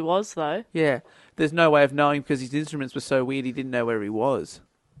 Yeah. probably was though. Yeah, there's no way of knowing because his instruments were so weird he didn't know where he was.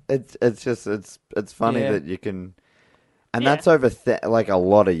 It's just, it's funny Yeah. that you can... And Yeah. that's over, like, a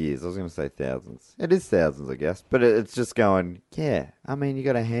lot of years. I was going to say thousands. It is thousands, I guess. But it's just going, yeah. I mean, you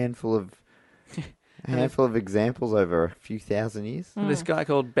got a handful of examples over a few thousand years. And this guy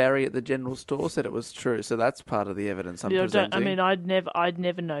called Barry at the general store said it was true, so that's part of the evidence I'm Yeah, presenting. I'd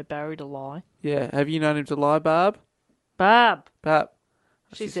never know Barry to lie. Yeah, have you known him to lie, Barb? Barb. Barb.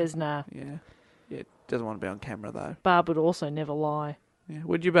 She says nah. Yeah, doesn't want to be on camera though. Barb would also never lie. Yeah,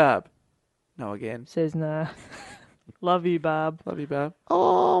 would you, Barb? No, again. Says nah. Love you, Barb. Love you, Barb.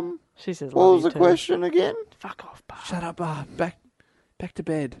 She says What love was you the too. question again? Fuck off, Barb. Shut up, Barb. Back to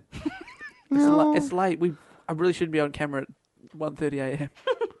bed. It's late. I really shouldn't be on camera at 1:30 a.m.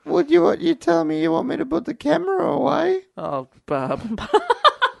 What you telling me? You want me to put the camera away? Oh, Barb.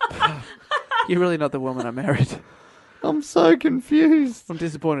 You're really not the woman I married. I'm so confused. I'm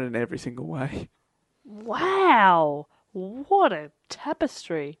disappointed in every single way. Wow. What a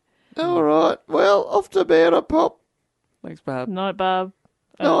tapestry. All right. Well, off to bed I pop. Thanks, Barb. Night, Barb.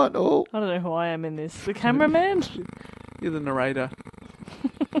 Night all. I don't know who I am in this. The cameraman? You're the narrator.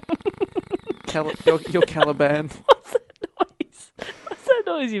 You're Caliban. What's that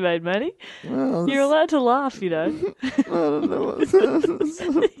noise you made, Manny? Well, You're allowed to laugh, you know. I don't know what's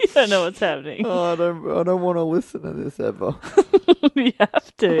You don't know what's happening. I don't want to listen to this ever. You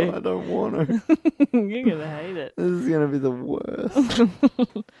have to. I don't want to. You're going to hate it. This is going to be the worst.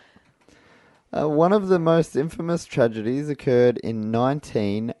 One of the most infamous tragedies occurred in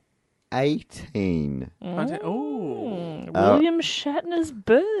 1918. Oh. William Shatner's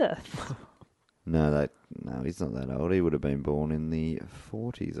birth. No, he's not that old. He would have been born in the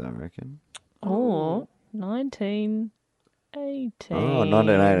 40s, I reckon. Or 1918. Oh,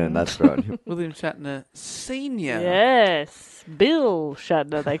 1918, that's right. William Shatner Senior. Yes. Bill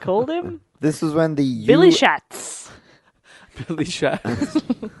Shatner, they called him. This was when the Billy Shatz. Billy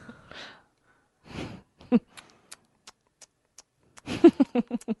Shatner.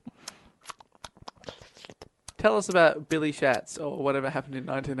 Tell us about Billy Shatz or whatever happened in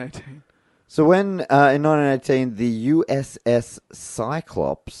 1918. So when, in 1918, the USS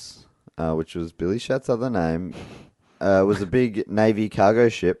Cyclops, which was Billy Shat's other name, was a big Navy cargo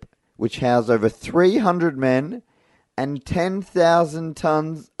ship which housed over 300 men and 10,000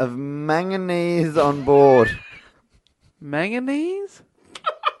 tons of manganese on board. Manganese?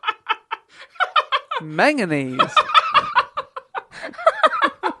 Manganese?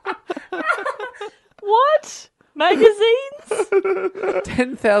 What? Magazines?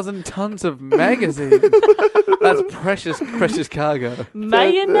 10,000 tons of magazines. That's precious cargo.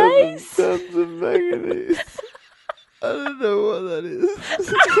 Mayonnaise? Tons of manganese. I don't know what that is.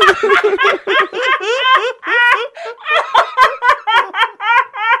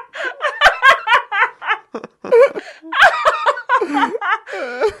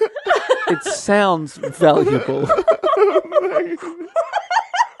 It sounds valuable.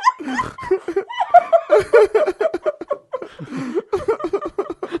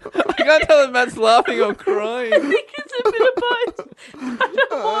 I can't tell if Matt's laughing or crying. I think it's a bit of both.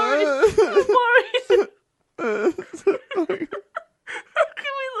 I'm worried.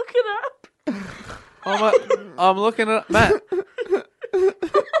 Can we look it up? I'm looking at Matt.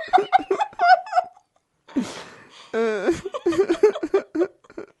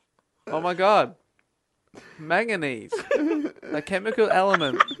 Oh my god. Manganese. A chemical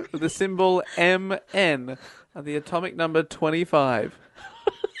element with the symbol Mn and the atomic number 25.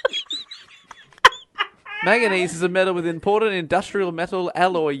 Manganese is a metal with important industrial metal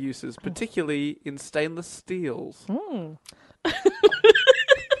alloy uses, particularly in stainless steels.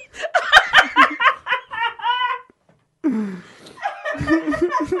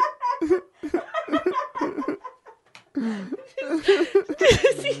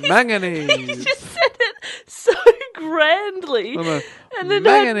 Manganese. Just said it so grandly. And then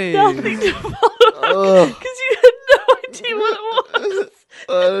Manganese. had nothing to follow because you had no idea what it was.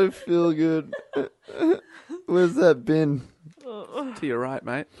 I don't feel good. Where's that bin? To your right,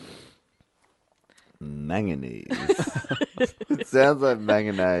 mate. Manganese. It sounds like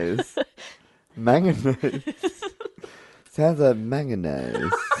manganese. Manganese. Sounds like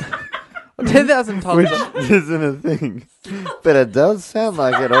manganese. 10,000 tons. Which isn't a thing. But it does sound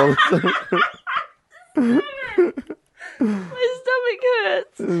like it all.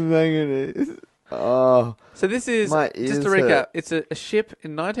 Manganese. Oh, So this is, My just to ears recap, hurt. it's a ship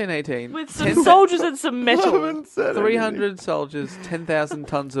in 1918. With some soldiers and some I metal. haven't said 300 soldiers, 10,000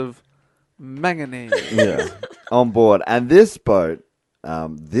 tons of manganese. anything. Yeah, on board. And this boat,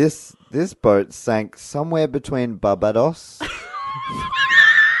 this boat sank somewhere between Barbados.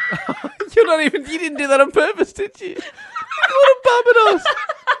 You didn't do that on purpose, did you? What a Barbados.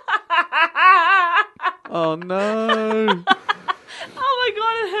 Oh no. Oh my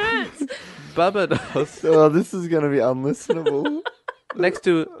god, it hurts. Barbados. Oh, this is going to be unlistenable. Next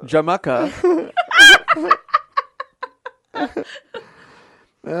to Jamaica.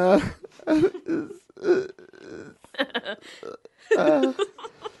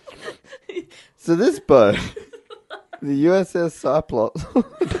 So this boat, the USS Cyclops.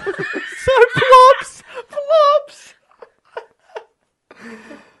 Cyclops! Flops!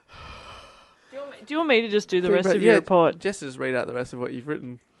 Do you want me to just do the rest of your report? Just read out the rest of what you've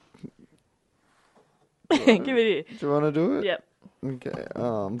written. Give it here. Do you want to do it? Yep. Okay.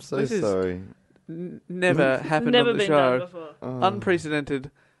 Oh, I'm so This is- sorry. Never happened Never on the been done show. before. Unprecedented.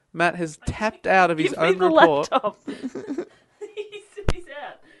 Matt has tapped out of his Give me own the report. laptop. He's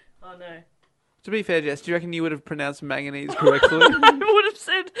out. Oh no. To be fair, Jess, do you reckon you would have pronounced manganese correctly? I would have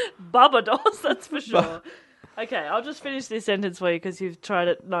said Barbados, that's for sure. Okay, I'll just finish this sentence for you because you've tried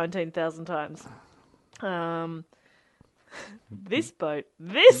it 19,000 times. This boat,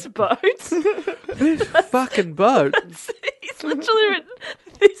 This fucking boat. he's literally written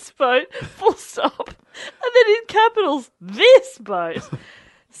this boat, full stop. And then in capitals, this boat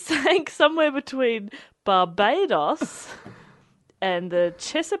sank somewhere between Barbados and the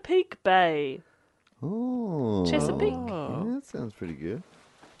Chesapeake Bay. Oh. Chesapeake. Yeah, that sounds pretty good.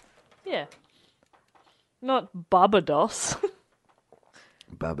 Yeah. Not Barbados.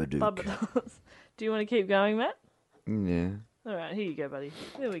 Babadook. Barbados. Do you want to keep going, Matt? Yeah. All right, here you go, buddy.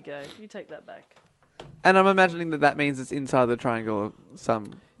 There we go. You take that back. And I'm imagining that means it's inside the triangle of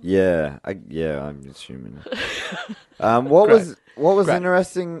some... Yeah, I'm assuming. What Great. was Great.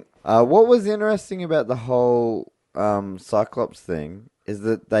 interesting? What was interesting about the whole Cyclops thing is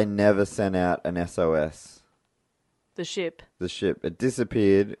that they never sent out an SOS. The ship. The ship, it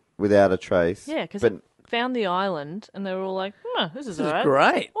disappeared without a trace. Yeah, because but it found the island and they were all like, this is This is all right.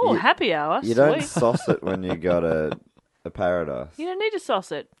 great. Oh, happy hour. you don't Sweet. sauce it when you got a paradise. You don't need to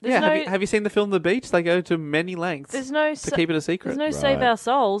sauce it. There's Yeah, no, have you seen the film The Beach? They go to many lengths there's no, to keep it a secret. there's no save Right. our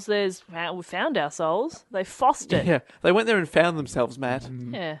souls. There's, we found our souls. They fossed it. Yeah, they went there and found themselves, Matt.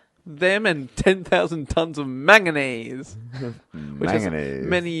 Yeah. Them and 10,000 tons of manganese. Which has Manganese.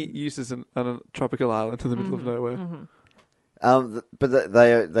 many uses on a tropical island in the middle of nowhere.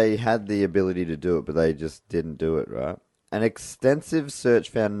 But they had the ability to do it, but they just didn't do it, right? An extensive search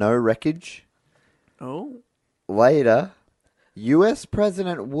found no wreckage. Oh. Later, U.S.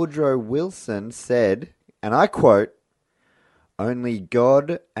 President Woodrow Wilson said, and I quote, "Only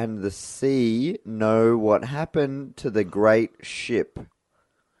God and the sea know what happened to the great ship."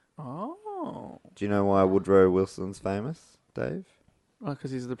 Oh. Do you know why Woodrow Wilson's famous, Dave? Oh,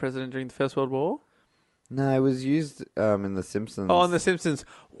 because he's the president during the First World War? No, it was used in The Simpsons. Oh, on The Simpsons.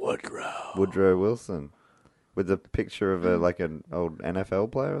 Woodrow. Woodrow Wilson. With a picture of like an old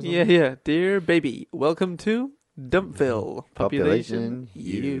NFL player or something? Yeah. Dear baby, welcome to Dumpville. Population Population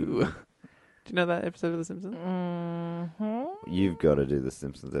U. U. Do you know that episode of The Simpsons? You've got to do the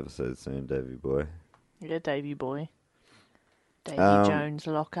Simpsons episode soon, Davey boy. Yeah, Davy boy. Davy Jones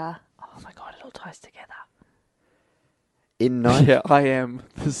locker. Oh my god, it all ties together. In Yeah, I am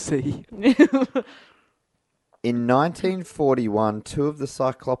the sea. In 1941, two of the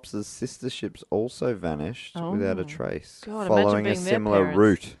Cyclops' sister ships also vanished without a trace, God, imagine following a being their similar parents.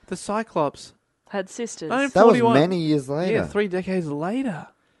 route. The Cyclops. Had sisters. No, That was 41. many years later. Yeah, 3 decades later.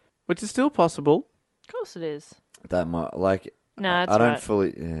 Which is still possible. Of course it is. That might like No, it's I don't right.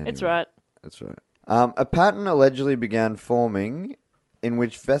 fully. Yeah, It's anyway, right. That's right. A pattern allegedly began forming in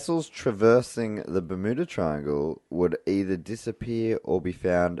which vessels traversing the Bermuda Triangle would either disappear or be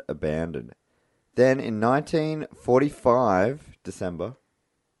found abandoned. Then in 1945, December,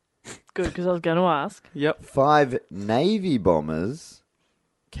 Good, because I was going to ask. Yep. 5 Navy bombers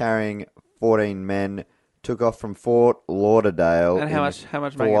carrying 14 men took off from Fort Lauderdale And how in much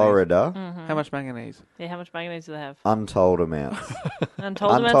manganese? Florida. How much manganese? Yeah, how much manganese do they have? Untold amounts.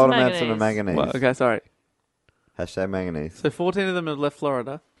 Untold Untold amounts amounts of manganese. Well, okay, sorry. Hashtag manganese. So 14 of them had left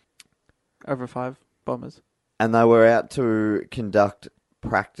Florida. Over 5 bombers. And they were out to conduct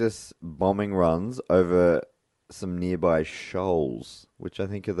practice bombing runs over some nearby shoals, which I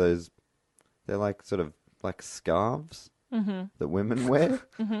think are those, they're like sort of like scarves that women wear.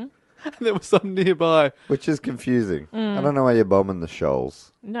 There was some nearby. which is confusing. Mm. I don't know why you're bombing the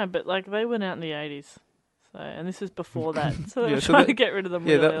shoals. No, but like they went out in the 80s. So, and this was before that. So they Yeah, were so trying that- to get rid of them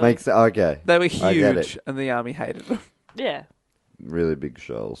yeah, really that early. Makes okay. They were I get huge, it. and the army hated them. Yeah. Really big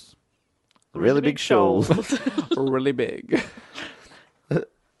shoals. Really big shoals. Really big.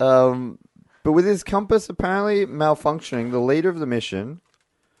 But with his compass apparently malfunctioning, the leader of the mission,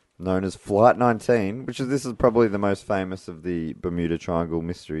 known as Flight 19, this is probably the most famous of the Bermuda Triangle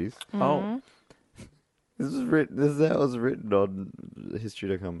mysteries. Oh. This is how it was written on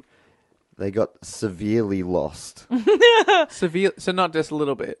History.com. They got severely lost. Severe. So not just a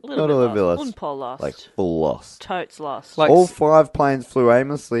little bit. A little Not bit a little bit lost. lost. One pole lost. Like full lost. Totes lost. Like All 5 planes flew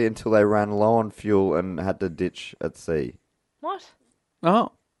aimlessly until they ran low on fuel and had to ditch at sea. What?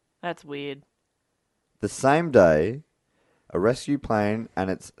 Oh. That's weird. The same day, a rescue plane and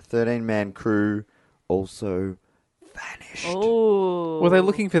its 13-man crew also vanished. Oh. Were they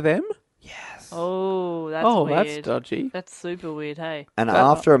looking for them? Yes. Oh, that's Oh, weird. that's dodgy. That's super weird, hey. And That-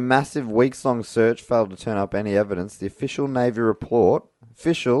 after a massive weeks-long search failed to turn up any evidence, the official Navy report,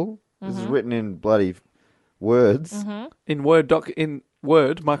 this is written in bloody words, In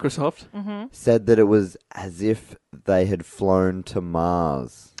Word Microsoft. said that it was as if they had flown to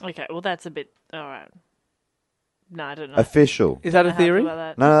Mars. Okay, well, that's a bit. All right. No, I don't know. Official. Is that a How do you feel theory? about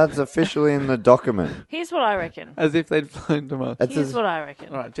that? No, that's officially in the document. Here's what I reckon. As if they'd flown to Mars. That's Here's as- what I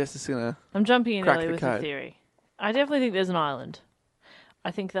reckon. All right, Jess is gonna. I'm jumping in Crack early the with code. the theory. I definitely think there's an island.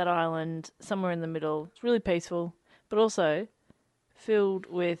 I think that island, somewhere in the middle, is really peaceful, but also filled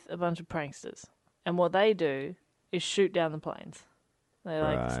with a bunch of pranksters. And what they do is shoot down the planes. They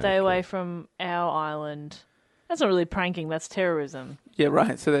like Right, stay away from our island. That's not really pranking, that's terrorism. Yeah,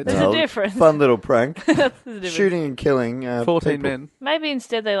 right. So that's There's a difference. Fun little prank. There's a difference. Shooting and killing 14 people. men. Maybe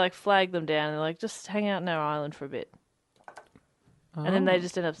instead they like flag them down and like just hang out in our island for a bit. And then they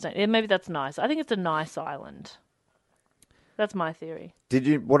just end up staying. Yeah, maybe that's nice. I think it's a nice island. That's my theory.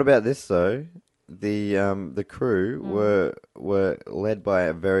 What about this though? The crew were led by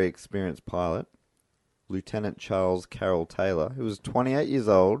a very experienced pilot, Lieutenant Charles Carroll Taylor, who was 28 years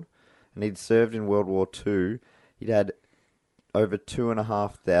old, and he'd served in World War II. He'd had over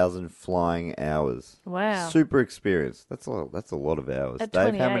 2,500 flying hours. Wow. Super experienced. That's a lot of hours. At Dave,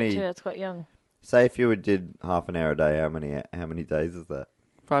 28 how many? too, that's quite young. Say if you did half an hour a day, how many days is that?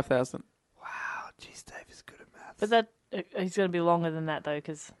 5,000. Wow, geez, Dave is good at maths. But that he's going to be longer than that though,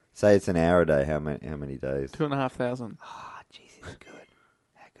 because Say it's an hour a day. How many days? 2,500. Ah, jeez, he's good.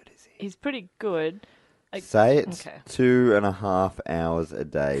 How good is he? he's pretty good. Like, Say it's okay. 2.5 hours a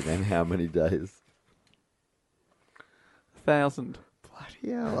day. Then how many days? 1,000.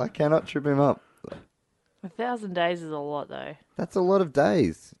 Bloody hell! I cannot trip him up. 1,000 days is a lot though. That's a lot of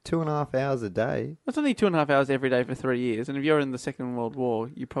days. 2.5 hours a day. That's only 2.5 hours every day for 3 years. And if you're in the Second World War,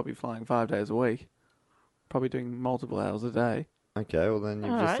 you're probably flying 5 days a week. Probably doing multiple hours a day. Okay, well then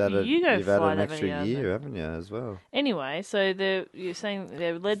you've All just right, added you go you've added fly an that many extra hours year, then. haven't you, as well? Anyway, so you're saying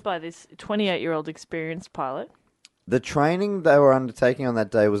they're led by this 28-year-old experienced pilot. The training they were undertaking on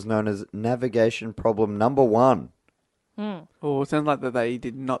that day was known as navigation problem number 1. Oh, it sounds like that they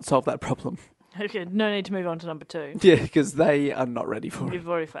did not solve that problem. Okay, no need to move on to number 2. Yeah, because they are not ready for it. You've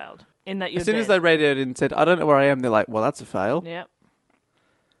already failed. In that you're As soon as dead. they radioed and said, I don't know where I am, they're like, well, that's a fail. Yep.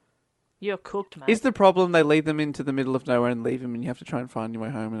 You're cooked, mate. Is the problem they lead them into the middle of nowhere and leave them and you have to try and find your way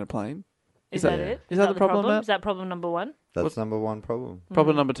home in a plane? Is is that that- it? is that the problem, Matt? Is that problem number 1? That's What- number 1 problem.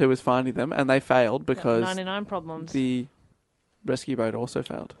 Problem number 2 is finding them, and they failed because 99 problems. the rescue boat also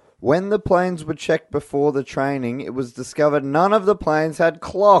failed. When the planes were checked before the training, it was discovered none of the planes had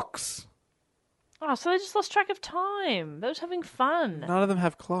clocks. Oh, so they just lost track of time. They were just having fun. None of them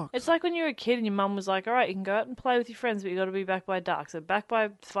have clocks. It's like when you were a kid and your mum was like, all right, you can go out and play with your friends, but you got to be back by dark. So back by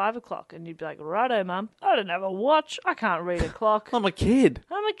 5 o'clock. And you'd be like, righto, mum. I don't have a watch. I can't read a clock. I'm a kid.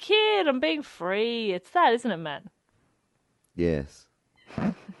 I'm a kid. I'm being free. It's that, isn't it, Matt? Yes.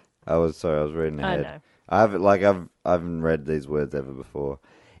 I was reading I ahead. know. I haven't read these words ever before.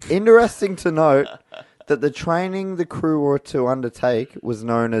 Interesting to note that the training the crew were to undertake was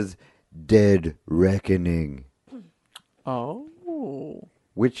known as Dead Reckoning, Oh.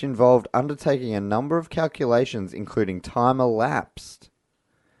 which involved undertaking a number of calculations, including time elapsed.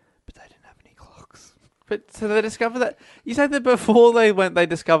 But they didn't have any clocks. But so they discovered that. You said that before they went, they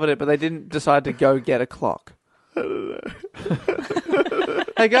discovered it, but they didn't decide to go get a clock. I don't know.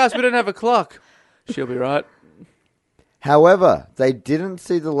 Hey guys, we don't have a clock. She'll be right. However, they didn't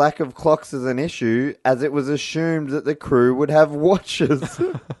see the lack of clocks as an issue, as it was assumed that the crew would have watches.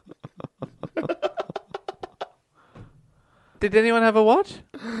 Did anyone have a watch?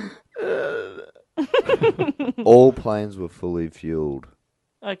 All planes were fully fueled.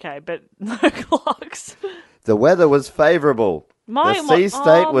 Okay, but no clocks. The weather was favourable. My- The sea my-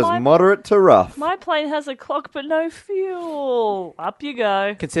 state oh, was my- moderate to rough. My plane has a clock but no fuel. Up you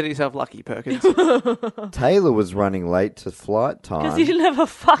go. Consider yourself lucky, Perkins. Taylor was running late to flight Because time. you didn't have a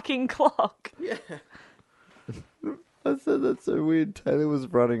fucking clock. I said that's so weird. Taylor was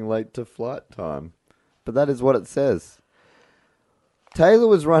running late to flight time. But that is what it says. Taylor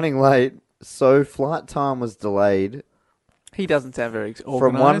was running late, so flight time was delayed He doesn't sound very from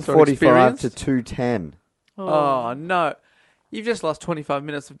organised or 1:45 experienced. to 2:10. Oh, no. You've just lost 25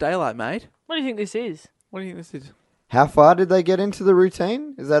 minutes of daylight, mate. What do you think this is? What do you think this is? How far did they get into the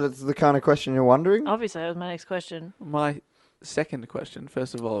routine? Is that the kind of question you're wondering? Obviously, that was my next question. My second question,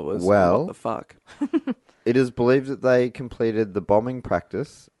 first of all, it was, Well- what the fuck? It is believed that they completed the bombing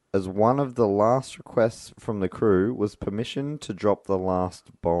practice as one of the last requests from the crew was permission to drop the last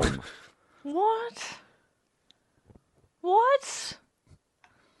bomb. What? What?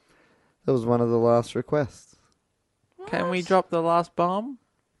 That was one of the last requests. Can we drop the last bomb?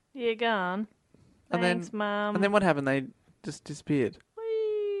 Yeah, go on. And then- Thanks, Mum. And then what happened? They just disappeared.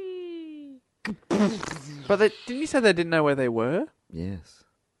 Whee! But didn't you say they didn't know where they were? Yes.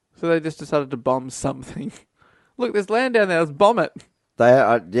 So they just decided to bomb something. Look, there's land down there. Let's bomb it. They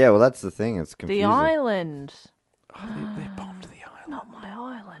are, yeah, well, that's the thing. It's The confusing. island. Oh, they bombed the island. Not my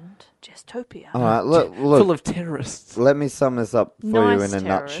island. Jestopia. All right, look, Full of terrorists. let me sum this up for you Nice in a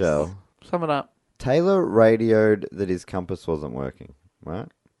terrorists. nutshell. Sum it up. Taylor radioed that his compass wasn't working, right?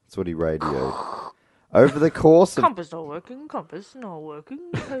 That's what he radioed. Over the course of... Compass not working. Compass not working.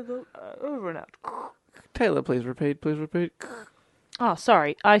 Over and out. Taylor, please repeat. Please repeat. Oh,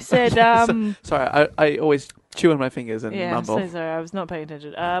 sorry. I said. Sorry, I always chew on my fingers and Yeah, I'm mumble. so sorry. I was not paying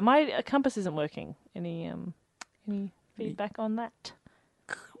attention. My compass isn't working. Any feedback on that?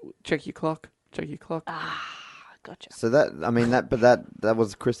 Check your clock. Check your clock. Gotcha. So that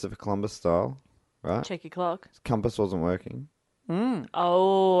was Christopher Columbus style, right? Check your clock. His compass wasn't working.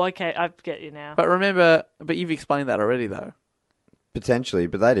 Oh, okay. I get you now. But remember, you've explained that already, though. Potentially,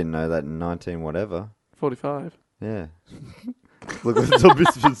 but they didn't know that in 19 whatever. 45. Yeah. Look, that's a bit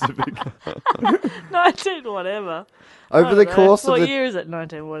specific. 19 whatever. Over the course what of the year is it?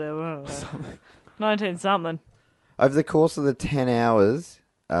 19 whatever. I don't know. 19 something. over the course of the 10 hours,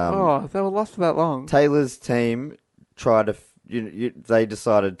 They were lost for that long. Taylor's team tried to. They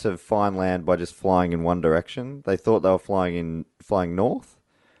decided to find land by just flying in one direction. They thought they were flying north.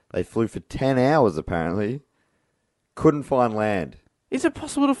 They flew for 10 hours apparently. Couldn't find land. Is it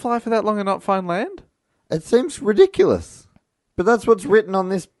possible to fly for that long and not find land? It seems ridiculous, but that's what's written on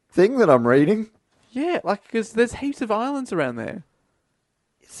this thing that I'm reading. Yeah, because there's heaps of islands around there.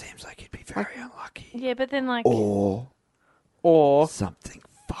 It seems like you'd be very unlucky, Yeah, but then, like, or Or something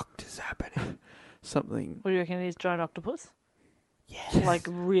fucked is happening. something. what do you reckon it is? Giant octopus? Yes. Like,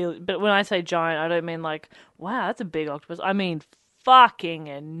 really. But when I say giant, I don't mean like, wow, that's a big octopus. I mean fucking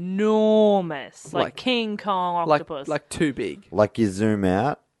enormous. Like King Kong octopus. Like too big. Like you zoom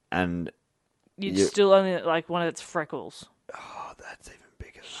out and You'd you- still only like one of its freckles. oh, that's even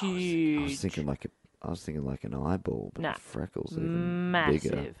bigger. Huge. I was thinking like an eyeball, but Nah. the freckles even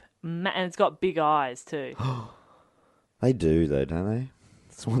bigger. Massive. And it's got big eyes too. They do though, don't they?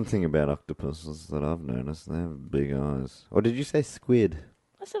 It's one thing about octopuses that I've noticed. They have big eyes. Or did you say squid?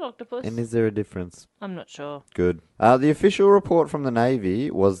 I said octopus. And is there a difference? I'm not sure. Good. The official report from the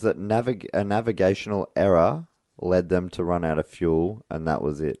Navy was that a navigational error led them to run out of fuel, and that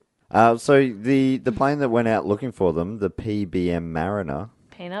was it. So the plane that went out looking for them, the PBM Mariner,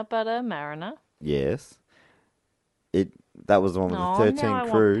 Peanut butter mariner. yes, that was the one with Oh, the 13 now I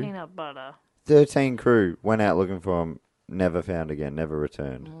crew. want peanut butter. 13 crew went out looking for them, never found again, never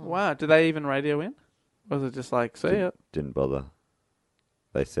returned. Wow. Did they even radio in? Or was it just like, see it? Didn't bother.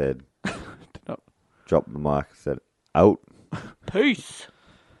 They said, not- drop the mic, said, out. Peace.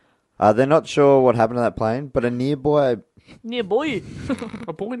 They're not sure what happened to that plane, but a nearby... Yeah, boy.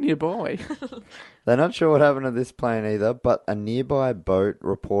 A boy nearby. They're not sure what happened to this plane either, but a nearby boat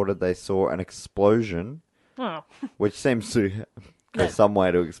reported they saw an explosion, Oh. which seems to go some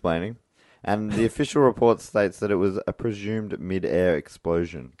way to explaining. And the official report states that it was a presumed mid-air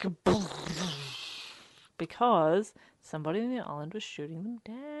explosion. Because somebody in the island was shooting them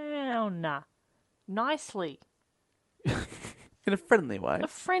down. Nicely. In a friendly way. A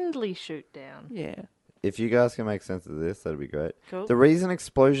friendly shoot down. Yeah. If you guys can make sense of this, that'd be great. Cool. The reason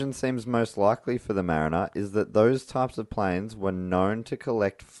explosion seems most likely for the Mariner is that those types of planes were known to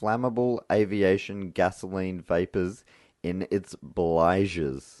collect flammable aviation gasoline vapors in its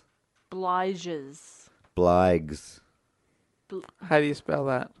bliges. Bliges. Bliges. How do you spell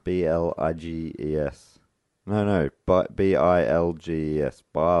that? Bliges. No. Bilges.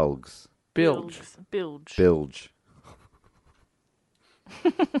 Bilges. Bilge. Bilge.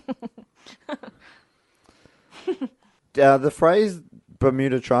 The phrase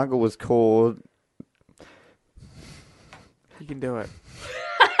Bermuda Triangle was called... You can do it.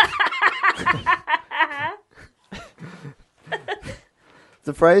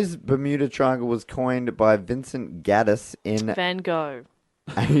 The phrase Bermuda Triangle was coined by Vincent Gaddis in Van Gogh,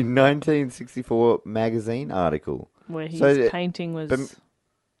 a 1964 magazine article. where his So, painting was Berm-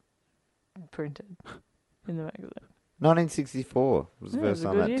 printed in the magazine. 1964 was the Yeah, it first was a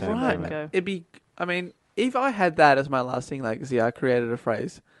time good that year term for came Van out. Gogh. It'd be. I mean, if I had that as my lasting legacy, I created a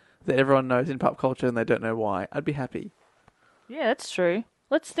phrase that everyone knows in pop culture and they don't know why. I'd be happy. Yeah, that's true.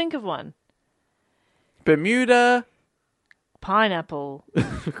 Let's think of one. Bermuda. Pineapple.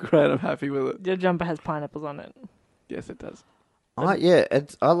 Great, I'm happy with it. Your jumper has pineapples on it. Yes, it does. Yeah,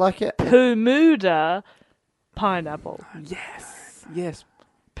 I like it. Bermuda pineapple. Yes. Yes.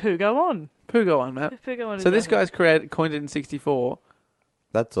 Pooh, go on. Pooh, go on, Matt. Pooh, go on. So this guy's coined it in 64.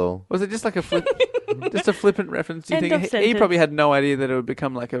 That's all. Was it just like a just a flippant reference? Do you End think of he sentence. probably had no idea that it would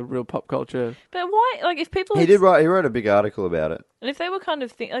become like a real pop culture? But why? Like, if people He wrote a big article about it. and if they were kind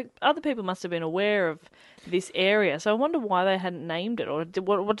of like other people must have been aware of this area, so I wonder why they hadn't named it, or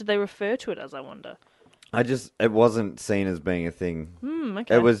what did they refer to it as? I wonder. It wasn't seen as being a thing.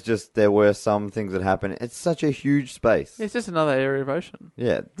 Okay. It was just, there were some things that happened. It's such a huge space. It's just another area of ocean.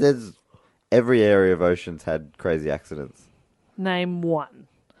 Yeah, every area of oceans had crazy accidents. Name one.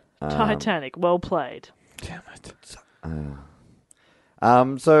 Titanic. Well played. Damn it.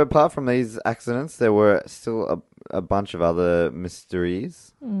 So apart from these accidents, there were still a bunch of other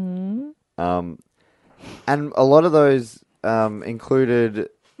mysteries. And a lot of those included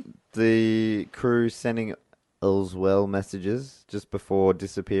the crew sending all's well messages just before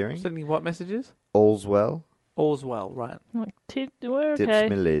disappearing. Sending what messages? All's well. All's well, right. Like, we're Dips okay.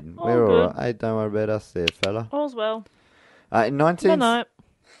 my lid. All We're good. alright. Hey, don't worry about us there, fella. All's well. In No,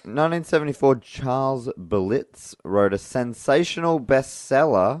 1974, Charles Berlitz wrote a sensational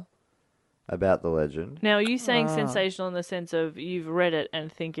bestseller about the legend. Now, are you saying sensational in the sense of you've read it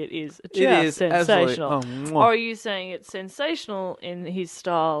and think it is just It is sensational? absolutely. Or are you saying it's sensational in his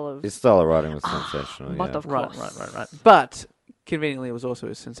style of... His style of writing was sensational. but yeah. of Right. course. But conveniently, it was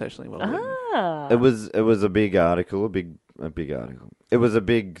also sensationally well written. It was a big article, a big article. It was a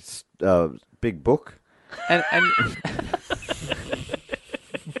big book. And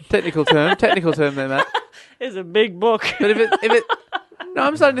technical term there, Matt. It's a big book. But if it, no,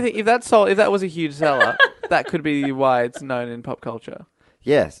 I'm starting to think if that was a huge seller, that could be why it's known in pop culture.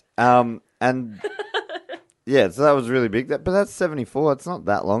 Yes. And yeah, so that was really big. But that's 74. It's not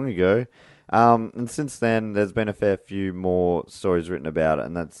that long ago. And since then, there's been a fair few more stories written about it,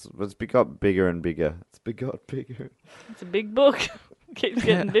 and it's got bigger and bigger. It's It's a big book. Keeps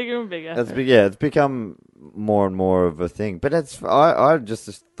getting bigger and bigger. It's become more and more of a thing. But I just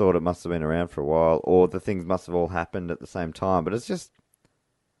thought it must have been around for a while, or the things must have all happened at the same time. But it's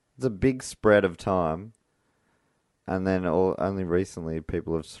a big spread of time, and then only recently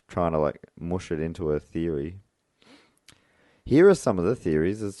people have trying to like mush it into a theory. Here are some of the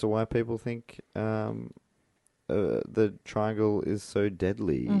theories as to why people think the triangle is so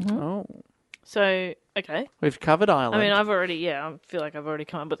deadly. Oh, So, okay. we've covered Ireland. I mean, I feel like I've already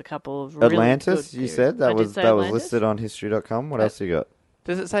come up with a couple of really Atlantis, good you theories. said I that did was say that was Atlantis. listed on history.com. What else you got?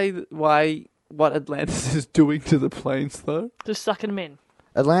 Does it say what Atlantis is doing to the planes though? Just sucking them in.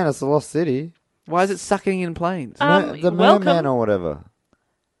 Atlantis, the lost city. Why is it sucking in planes? The welcome- merman or whatever.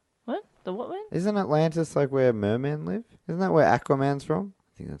 What? The what man? Isn't Atlantis like where mermen live? Isn't that where Aquaman's from?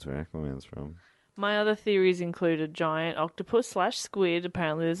 I think that's where Aquaman's from. My other theories include a giant octopus / squid.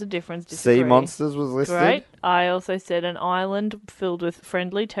 Apparently, there's a difference. Disagree. Sea monsters was listed. Great. I also said an island filled with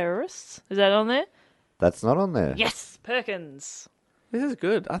friendly terrorists. Is that on there? That's not on there. Yes, Perkins. This is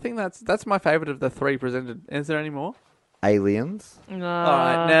good. I think that's my favourite of the three presented. Is there any more? Aliens. No. All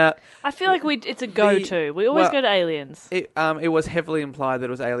right, now I feel like it's a go-to. We always well, go to aliens. it was heavily implied that it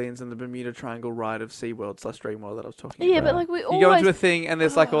was aliens in the Bermuda Triangle ride of SeaWorld / Dreamworld that I was talking Yeah, about. but like we You always go into a thing and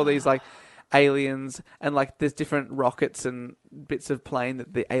there's like all these like aliens and like there's different rockets and bits of plane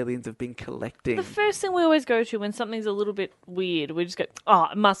that the aliens have been collecting. The first thing we always go to when something's a little bit weird, we just go, "Oh,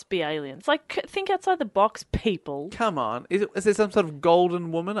 it must be aliens." Like, think outside the box, people. Come on, is there some sort of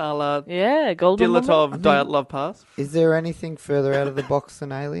golden woman a la Yeah, golden woman. Dilatov Dyatlov Pass? Is there anything further out of the box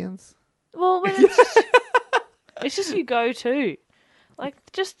than aliens? Well, when it's just you go to. Like,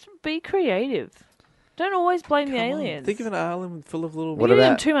 just be creative. Don't always blame the Come on, aliens. think of an island full of little. What You're giving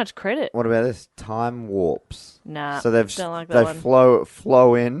them about- too much credit. What about this? Time warps. Nah, So don't like that one.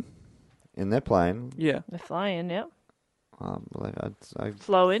 flow in, in their plane. Yeah. They fly in, yeah. I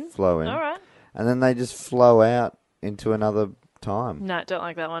Flow in. flow in. All right. And then they just flow out into another time. No, don't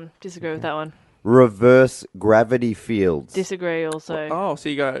like that one. Disagree with that one. Reverse gravity fields. Disagree also. Oh, so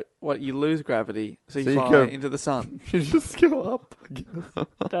you go, you lose gravity, so you So you fly go- into the sun. You just go up.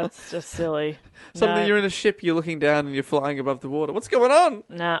 That's just silly. Suddenly No. you're in a ship, you're looking down and you're flying above the water. What's going on?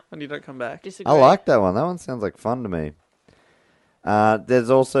 Nah, And you don't come back. disagree. I like that one. That one sounds like fun to me. There's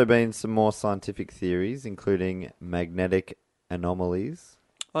also been some more scientific theories, including magnetic anomalies,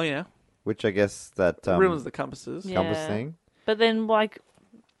 Oh, yeah. which I guess that Ruins the compasses. Yeah. compass thing. But then,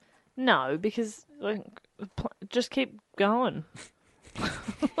 no, because just keep going.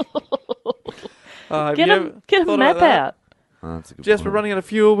 Have Get you a ever get a thought map about that? out. Oh, that's a good Jess, we're point. running out of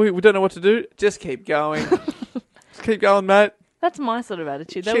fuel. We don't know what to do. Just keep going. Just keep going, mate. That's my sort of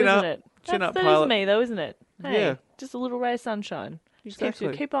attitude, though, Chin isn't up. it? Chin up, That is pilot. me, though, isn't it? Hey, Yeah. just a little ray of sunshine.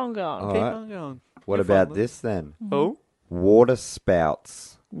 Exactly. Keep on going. All Keep right. on going. What You're about fine, this then? Oh? Water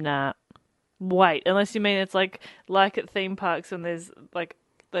spouts. Nah. Wait, unless you mean it's like at theme parks when there's like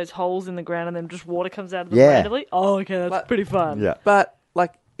those holes in the ground and then just water comes out of them Yeah. randomly. Oh, okay, that's But- pretty fun. Yeah. But,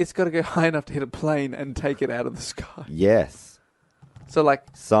 it's got to go high enough to hit a plane and take it out of the sky. Yes. So,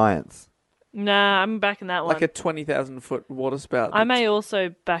 Science. Nah, I'm backing that one. a 20,000-foot water spout. I may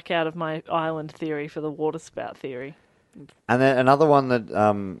also back out of my island theory for the water spout theory. And then another one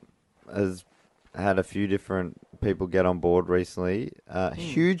that has had a few different people get on board recently.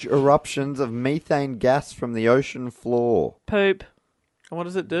 Huge eruptions of methane gas from the ocean floor. Poop. And what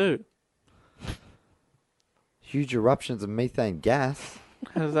does it do? Huge eruptions of methane gas.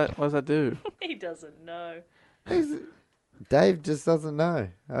 What does that do? He doesn't know. Dave just doesn't know.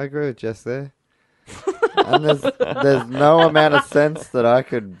 I agree with Jess there. And there's no amount of sense that I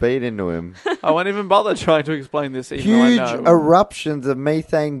could beat into him. I won't even bother trying to explain this, even Huge though I know. eruptions of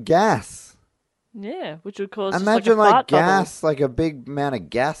methane gas. Yeah, which would cause Imagine just like a fart gas, like a big amount of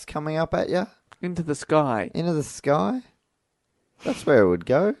gas coming up at you Into the sky. into the sky. That's where it would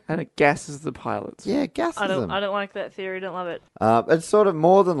go. And it gasses the pilots. Yeah, gases bubble. them. I don't like that theory. Don't love it. It's sort of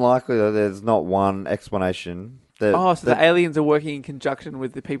more than likely that there's not one explanation. Oh, so the aliens are working in conjunction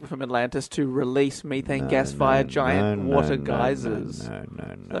with the people from Atlantis to release methane gas via giant water geysers. No.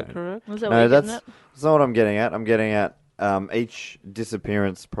 Is that correct? Was that No, what you're that's getting at? not what I'm getting at. I'm getting at each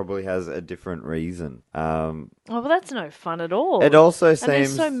disappearance probably has a different reason. Oh, well, that's no fun at all. It also and there's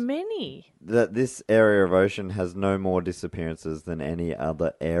seems so many. that this area of ocean has no more disappearances than any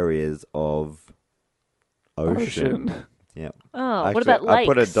other areas of ocean. Yeah. Oh, Actually, what about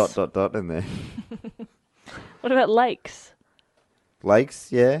lakes? I put a ... in there. What about lakes?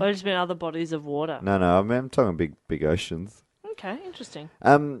 Lakes, yeah. Or just been other bodies of water? No, I'm talking big oceans. Okay, interesting.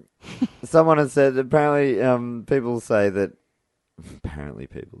 Someone has said apparently people say that. Apparently,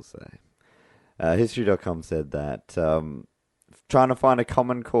 people say. History.com said that trying to find a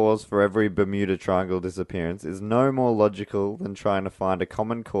common cause for every Bermuda Triangle disappearance is no more logical than trying to find a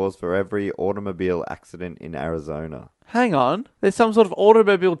common cause for every automobile accident in Arizona. Hang on. There's some sort of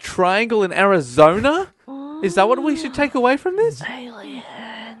automobile triangle in Arizona? Is that what we should take away from this?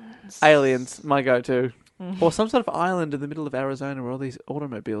 Aliens. Aliens, my go-to. Or some sort of island in the middle of Arizona where all these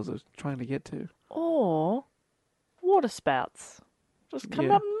automobiles are trying to get to. Or water spouts. Just come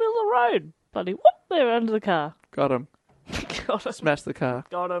Yeah. up in the middle of the road. Bloody whoop, they're under the car. Got him. Got him. Smash the car.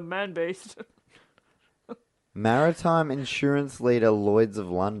 Got him, man beast. Maritime insurance leader Lloyds of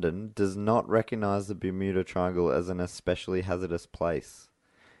London does not recognise the Bermuda Triangle as an especially hazardous place.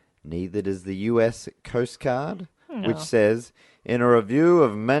 Neither does the US Coast Guard, which says, in a review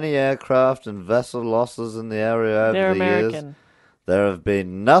of many aircraft and vessel losses in the area over They're the years, American. there have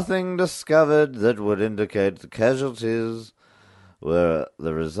been nothing discovered that would indicate the casualties were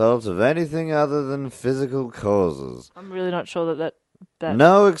the result of anything other than physical causes. I'm really not sure that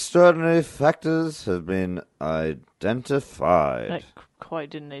No extraordinary factors have been identified. that quite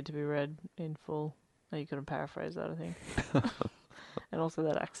didn't need to be read in full. No, you could have paraphrased that, I think. And also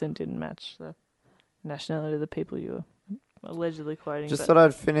that accent didn't match the nationality of the people you were allegedly quoting. Just but thought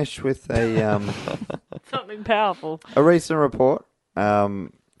I'd finish with a something powerful. a recent report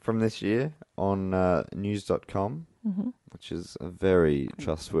from this year on news.com, which is a very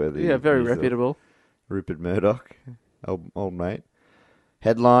trustworthy. Yeah, very news of reputable. Rupert Murdoch, old mate.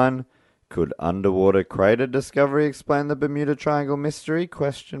 Headline: Could underwater crater discovery explain the Bermuda Triangle mystery? ?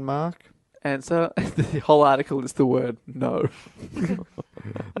 Answer, the whole article is the word no.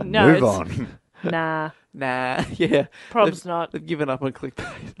 No, Move it's- on. Nah, Nah, yeah. probs not. They've given up on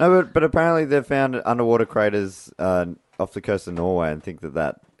clickbait. No, but apparently they've found underwater craters off the coast of Norway and think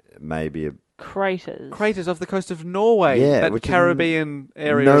that may be a Craters. Craters off the coast of Norway. Yeah, that which is Caribbean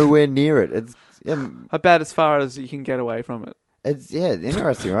area. Nowhere near it. It's About as far as you can get away from it. it's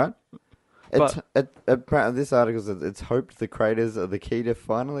interesting, right? Apparently, this article says it's hoped the craters are the key to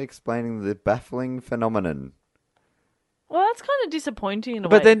finally explaining the baffling phenomenon. Well, that's kind of disappointing in a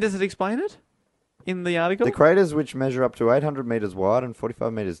way. But then does it explain it in the article? The craters, which measure up to 800 meters wide and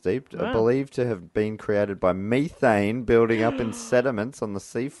 45 meters deep, are Wow. believed to have been created by methane building up in sediments on the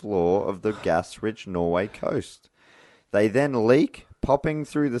seafloor of the gas-rich Norway coast. They then leak, popping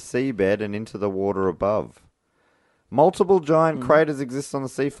through the seabed and into the water above. Multiple giant craters exist on the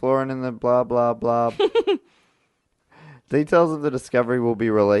seafloor and in the blah, blah, blah. Details of the discovery will be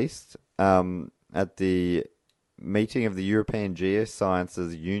released at the meeting of the European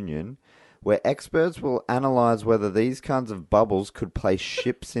Geosciences Union, where experts will analyse whether these kinds of bubbles could place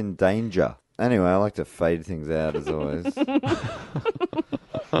ships in danger. Anyway, I like to fade things out as always.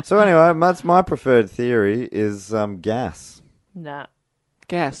 So anyway, that's my preferred theory is gas. Nah.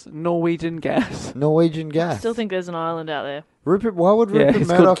 Gas. Norwegian gas. Norwegian gas. Still think there's an island out there. Why would Rupert it's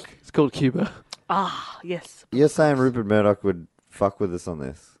Murdoch... called Cuba. Ah, yes. You're saying Rupert Murdoch would fuck with us on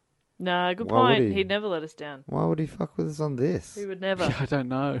this? No, good Why would point. he? He'd never let us down. Why would he fuck with us on this? He would never. I don't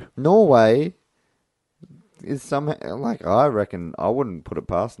know. Norway is somehow... Like, I reckon I wouldn't put it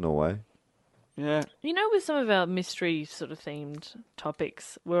past Norway. Yeah. You know, with some of our mystery sort of themed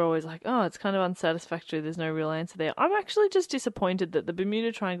topics, we're always like, oh, it's kind of unsatisfactory. There's no real answer there. I'm actually just disappointed that the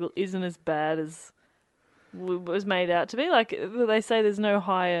Bermuda Triangle isn't as bad as was made out to be. Like, they say there's no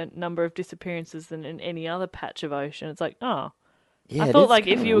higher number of disappearances than in any other patch of ocean. It's like, oh. Yeah, I it thought, is like,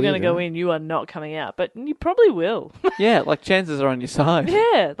 if kinda you were going to weird, go huh? in, you are not coming out. But you probably will. Yeah, like chances are on your side.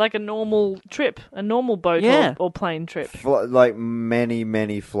 Yeah, like a normal trip, a normal boat Yeah. or plane trip. Like many,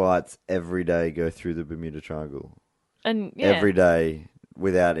 many flights every day go through the Bermuda Triangle. And, yeah. Every day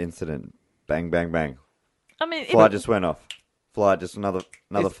without incident. Bang, bang, bang. I mean, Flight just went off. Flight, just another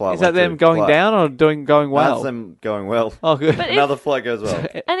flight. Is that went them through. going Flight. down or going well? That's them going well. Oh, good. But Another flight goes well.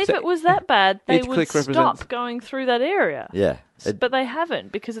 and if it was that bad, they Each would click stop represents- going through that area. Yeah. But they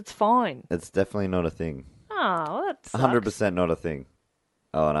haven't because it's fine. It's definitely not a thing. Ah, well, that sucks. 100% not a thing.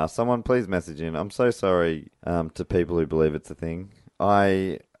 Oh, now someone please message in. I'm so sorry to people who believe it's a thing.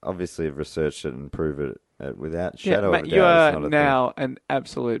 I obviously have researched it and proved it without shadow of a Matt, doubt. you are it's not a now an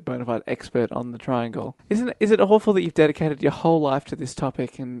absolute bona fide expert on the triangle. Is it awful that you've dedicated your whole life to this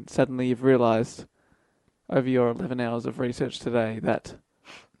topic and suddenly you've realised over your 11 hours of research today that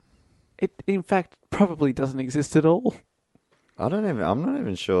it, in fact, probably doesn't exist at all? thing. I'm not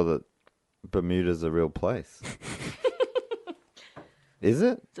even sure that Bermuda's a real place. Is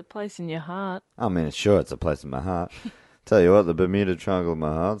it? It's a place in your heart. I mean, sure, it's a place in my heart. Tell you what, the Bermuda Triangle in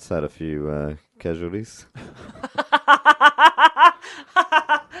my heart's had a few casualties.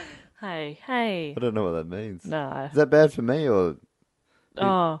 Hey. I don't know what that means. No. Is that bad for me or...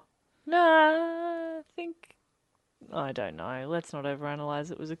 Oh. No, I think... I don't know. Let's not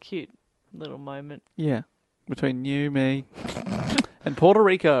overanalyze. It was a cute little moment. Yeah. Between you, me, and Puerto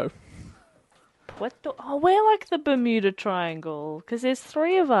Rico. We're like the Bermuda Triangle, because there's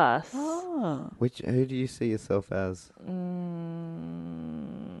 3 of us. Ah. Who do you see yourself as?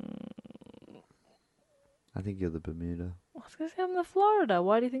 I think you're the Bermuda. I was going to say I'm the Florida.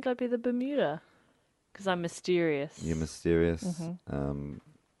 Why do you think I'd be the Bermuda? Because I'm mysterious. You're mysterious. Mm-hmm.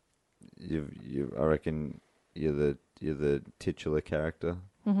 I reckon you're the titular character.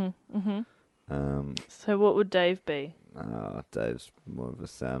 So what would Dave be? Dave's more of a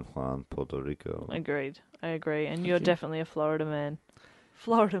San Juan, Puerto Rico. Agreed. I agree. And you're definitely a Florida man.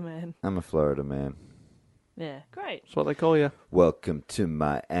 Florida man. I'm a Florida man. Yeah, great. That's what they call you. Welcome to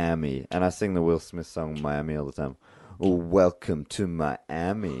Miami. And I sing the Will Smith song Miami all the time. Oh, welcome to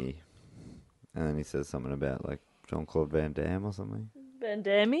Miami. And then he says something about like Jean-Claude Van Damme or something. Van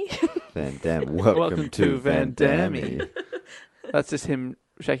Damme? Van Damme. Welcome to Van Damme. That's just him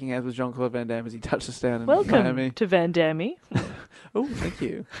shaking hands with Jean-Claude Van Damme as he touches down in Welcome Miami. to Van Damme. Oh, thank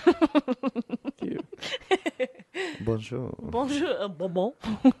you. Thank you. Bonjour. Bonjour. Bon.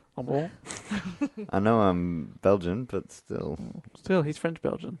 Oh, well, I know I'm Belgian, but still. still, he's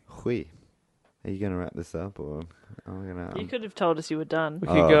French-Belgian. Oui. Are you going to wrap this up or am I going to... You could have told us you were done. We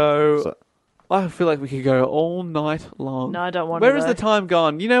could go... so- I feel like we could go all night long. No, I don't want Where to. is the time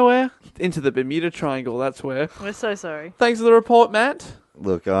gone? You know where? Into the Bermuda Triangle, that's where. We're so sorry. Thanks for the report, Matt.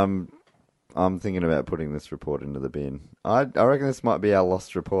 Look, I'm thinking about putting this report into the bin. I reckon this might be our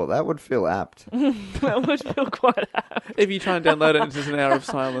lost report. That would feel apt. That would feel quite apt. If you try and download it, it's just an hour of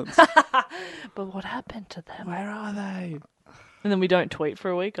silence. But what happened to them? Where are they? And then we don't tweet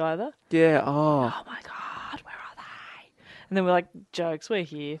for a week either. Yeah, oh. Oh my God, where are they? And then we're like, jokes, we're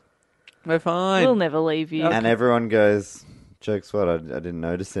here. We're fine. We'll never leave you. And everyone goes, "Jokes what? I didn't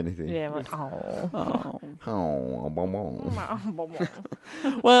notice anything." Yeah, I'm like, oh.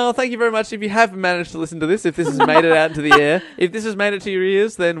 Well, thank you very much. If you have managed to listen to this, if this has made it out into the air, if this has made it to your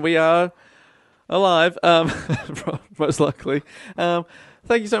ears, then we are alive, most likely.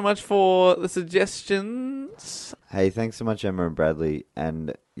 Thank you so much for the suggestions. Hey, thanks so much, Emma and Bradley.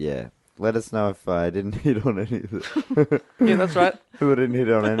 And yeah, let us know if I didn't hit on any of the. Yeah, that's right. Who didn't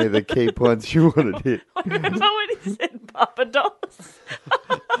hit on any of the key points you wanted hit. I remember when he said Barbados.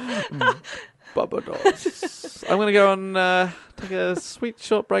 Barbados. I'm going to go and take a sweet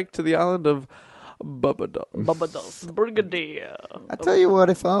short break to the island of Barbados. Barbados. Brigadier. I tell you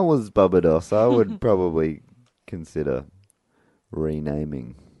what, if I was Barbados, I would probably consider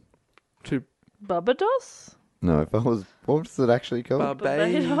renaming. To Barbados? No, if I was, what was it actually called?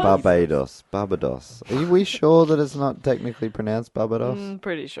 Barbados. Barbados. Are we sure that it's not technically pronounced Barbados?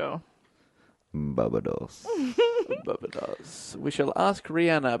 Pretty sure. Barbados. Barbados. We shall ask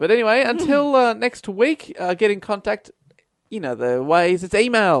Rihanna. But anyway, until next week, get in contact. You know the ways. It's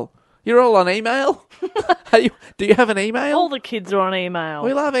email. You're all on email? Do you have an email? All the kids are on email.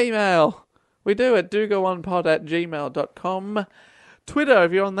 We love email. We do at dogoonpod@gmail.com. Twitter,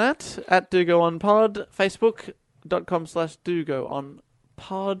 if you're on that, at dogoonpod.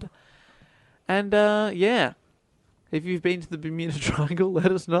 Facebook.com/dogoonpod. And, yeah. If you've been to the Bermuda Triangle,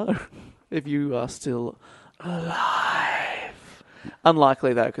 let us know. If you are still alive.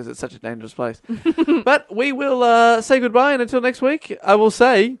 Unlikely, though, because it's such a dangerous place. But we will say goodbye, and until next week, I will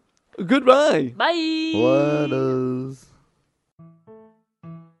say goodbye. Bye. Ladders.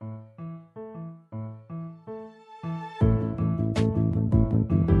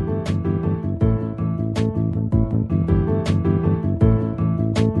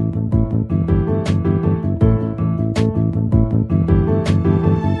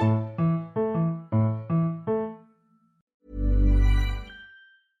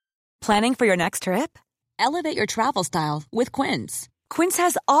 Planning for your next trip? Elevate your travel style with Quince. Quince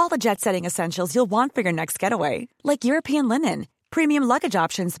has all the jet-setting essentials you'll want for your next getaway, like European linen, premium luggage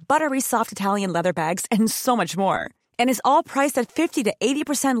options, buttery soft Italian leather bags, and so much more. And is all priced at 50 to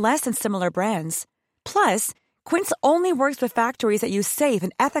 80% less than similar brands. Plus, Quince only works with factories that use safe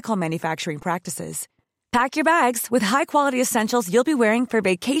and ethical manufacturing practices. Pack your bags with high-quality essentials you'll be wearing for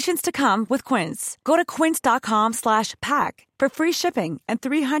vacations to come with Quince. Go to quince.com/pack for free shipping and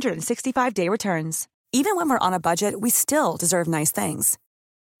 365-day returns. Even when we're on a budget, we still deserve nice things.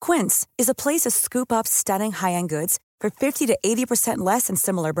 Quince is a place to scoop up stunning high-end goods for 50 to 80% less than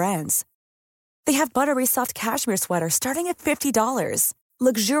similar brands. They have buttery soft cashmere sweaters starting at $50,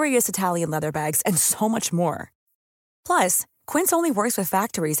 luxurious Italian leather bags, and so much more. Plus, Quince only works with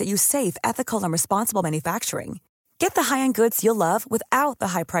factories that use safe, ethical, and responsible manufacturing. Get the high-end goods you'll love without the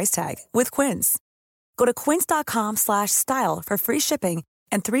high price tag with Quince. Go to quince.com/style for free shipping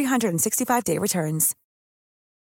and 365-day returns.